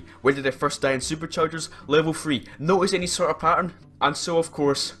 Level 3. Where did I first die in Superchargers? Level 3. Notice any sort of pattern? And so of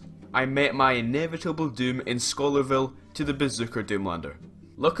course, I met my inevitable doom in Scholarville to the Bazooka Doomlander.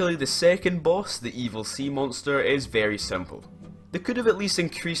 Luckily the second boss, the evil sea monster, is very simple. They could have at least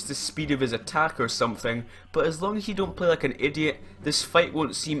increased the speed of his attack or something, but as long as you don't play like an idiot, this fight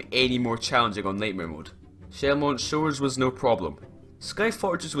won't seem any more challenging on Nightmare Mode. Shelmont Shores was no problem. Sky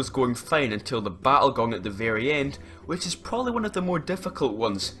Fortress was going fine until the battle gong at the very end, which is probably one of the more difficult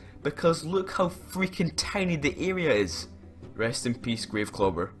ones, because look how freaking tiny the area is. Rest in peace,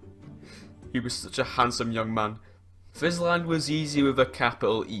 Graveclobber. He was such a handsome young man. Fizzland was easy with a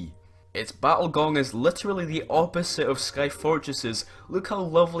capital E. Its battle gong is literally the opposite of Sky Fortress's. Look how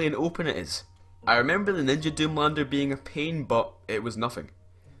lovely and open it is. I remember the Ninja Doomlander being a pain, but it was nothing.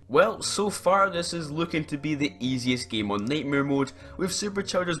 Well, so far this is looking to be the easiest game on Nightmare Mode, with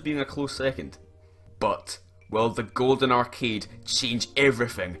Superchargers being a close second. But will the Golden Arcade change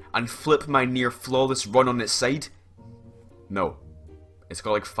everything and flip my near flawless run on its side? No. It's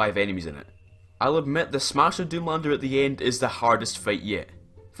got like 5 enemies in it. I'll admit the Smasher Doomlander at the end is the hardest fight yet.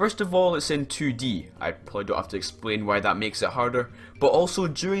 First of all, it's in 2D, I probably don't have to explain why that makes it harder, but also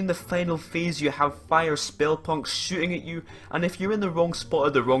during the final phase you have fire spell punks shooting at you, and if you're in the wrong spot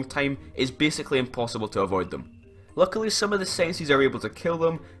at the wrong time, it's basically impossible to avoid them. Luckily some of the senses are able to kill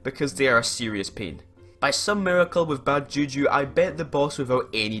them, because they are a serious pain. By some miracle with bad juju, I bet the boss without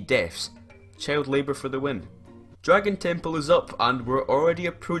any deaths. Child labour for the win. Dragon Temple is up, and we're already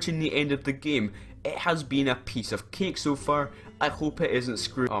approaching the end of the game. It has been a piece of cake so far. I hope it isn't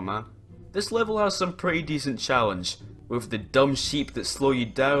screwed. Oh man. This level has some pretty decent challenge, with the dumb sheep that slow you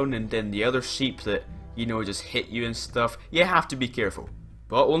down and then the other sheep that, you know, just hit you and stuff. You have to be careful.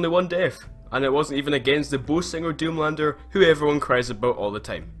 But only one death, and it wasn't even against the Bow Singer Doomlander who everyone cries about all the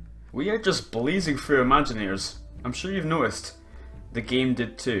time. We are just blazing through Imaginators. I'm sure you've noticed. The game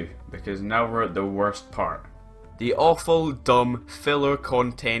did too, because now we're at the worst part. The awful, dumb, filler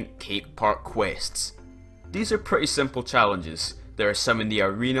content cake park quests. These are pretty simple challenges. There are some in the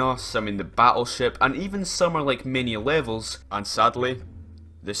arena, some in the battleship, and even some are like mini levels, and sadly,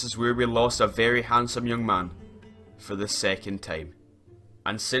 this is where we lost a very handsome young man. For the second time.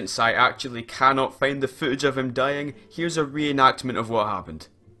 And since I actually cannot find the footage of him dying, here's a reenactment of what happened.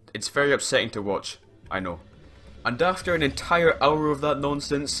 It's very upsetting to watch, I know. And after an entire hour of that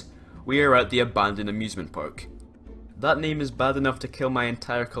nonsense, we are at the abandoned amusement park. That name is bad enough to kill my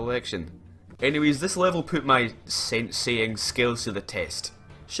entire collection. Anyways, this level put my saying skills to the test.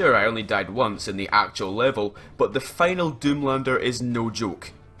 Sure, I only died once in the actual level, but the final Doomlander is no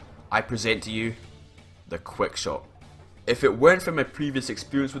joke. I present to you, the Quick Shot. If it weren't for my previous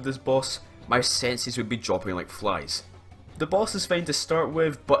experience with this boss, my senses would be dropping like flies. The boss is fine to start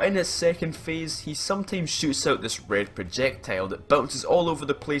with, but in its second phase, he sometimes shoots out this red projectile that bounces all over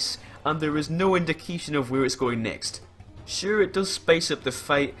the place, and there is no indication of where it's going next. Sure, it does spice up the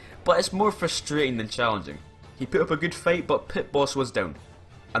fight, but it's more frustrating than challenging. He put up a good fight, but Pit Boss was down.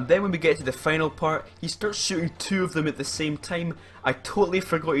 And then when we get to the final part, he starts shooting 2 of them at the same time. I totally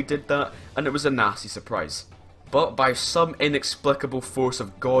forgot he did that, and it was a nasty surprise. But by some inexplicable force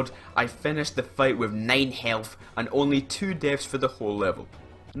of God, I finished the fight with 9 health and only 2 deaths for the whole level.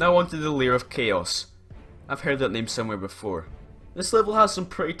 Now onto the Lair of Chaos. I've heard that name somewhere before. This level has some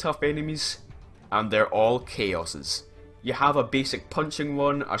pretty tough enemies, and they're all Chaoses. You have a basic punching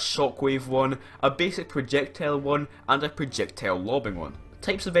one, a shockwave one, a basic projectile one, and a projectile lobbing one.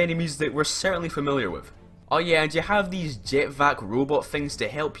 Types of enemies that we're certainly familiar with. Oh yeah, and you have these jetvac robot things to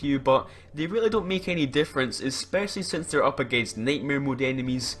help you, but they really don't make any difference, especially since they're up against Nightmare Mode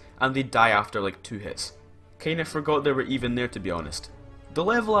enemies, and they die after like 2 hits. Kinda forgot they were even there, to be honest. The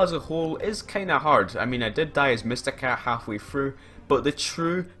level as a whole is kinda hard. I mean, I did die as Mysticat halfway through, but the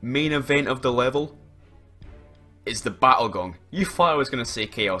true main event of the level is the battle gong. You thought I was going to say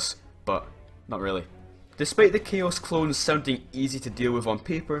chaos, but not really. Despite the chaos clones sounding easy to deal with on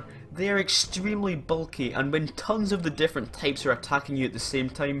paper, they are extremely bulky, and when tons of the different types are attacking you at the same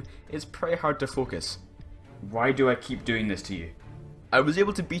time, it's pretty hard to focus. Why do I keep doing this to you? I was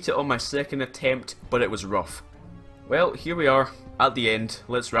able to beat it on my second attempt, but it was rough. Well, here we are, at the end.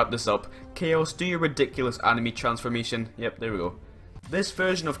 Let's wrap this up. Chaos, do your ridiculous anime transformation. Yep, there we go. This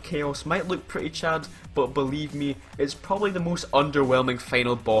version of Chaos might look pretty chad, but believe me, it's probably the most underwhelming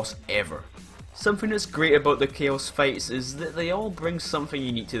final boss ever. Something that's great about the Chaos fights is that they all bring something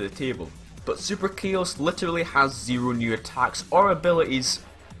unique to the table, but Super Chaos literally has 0 new attacks or abilities,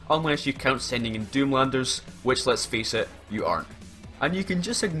 unless you count sending in Doomlanders, which, let's face it, you aren't. And you can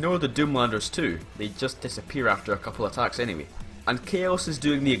just ignore the Doomlanders too, they just disappear after a couple attacks anyway. And Chaos is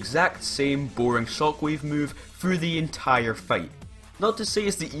doing the exact same boring shockwave move through the entire fight. Not to say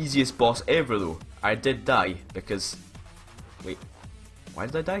it's the easiest boss ever though. I did die because... Wait, why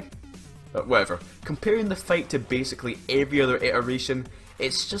did I die? Whatever. Comparing the fight to basically every other iteration,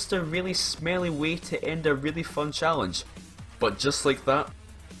 it's just a really smelly way to end a really fun challenge. But just like that,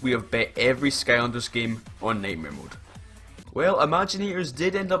 we have bet every Skylanders game on Nightmare Mode. Well, Imaginators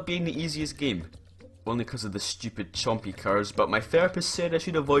did end up being the easiest game, only because of the stupid chompy cars, but my therapist said I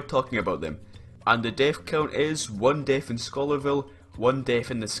should avoid talking about them. And the death count is 1 death in Scholarville, 1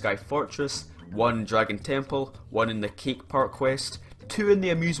 death in the Sky Fortress, 1 in Dragon Temple, 1 in the Cake Park Quest, 2 in the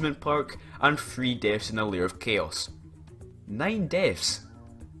amusement park, and 3 deaths in a Lair of Chaos. 9 deaths.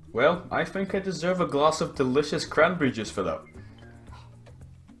 Well, I think I deserve a glass of delicious cranberry juice for that.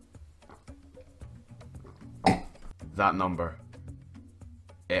 That number.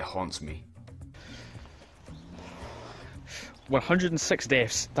 It haunts me. 106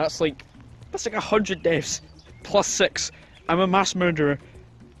 deaths. That's like 100 deaths. Plus 6. I'm a mass murderer,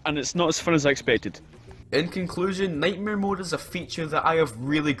 and it's not as fun as I expected. In conclusion, Nightmare Mode is a feature that I have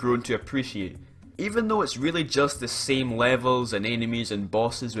really grown to appreciate. Even though it's really just the same levels and enemies and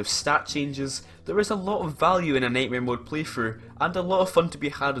bosses with stat changes, there is a lot of value in a Nightmare Mode playthrough and a lot of fun to be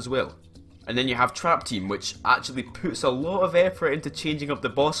had as well. And then you have Trap Team, which actually puts a lot of effort into changing up the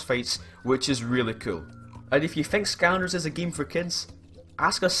boss fights, which is really cool. And if you think Skylanders is a game for kids,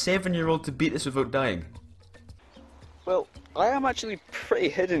 ask a 7-year-old to beat this without dying. Well, I am actually pretty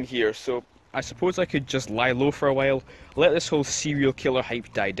hidden here, so I suppose I could just lie low for a while, let this whole serial killer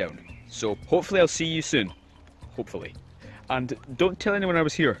hype die down. So hopefully I'll see you soon. Hopefully. And don't tell anyone I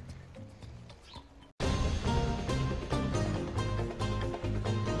was here.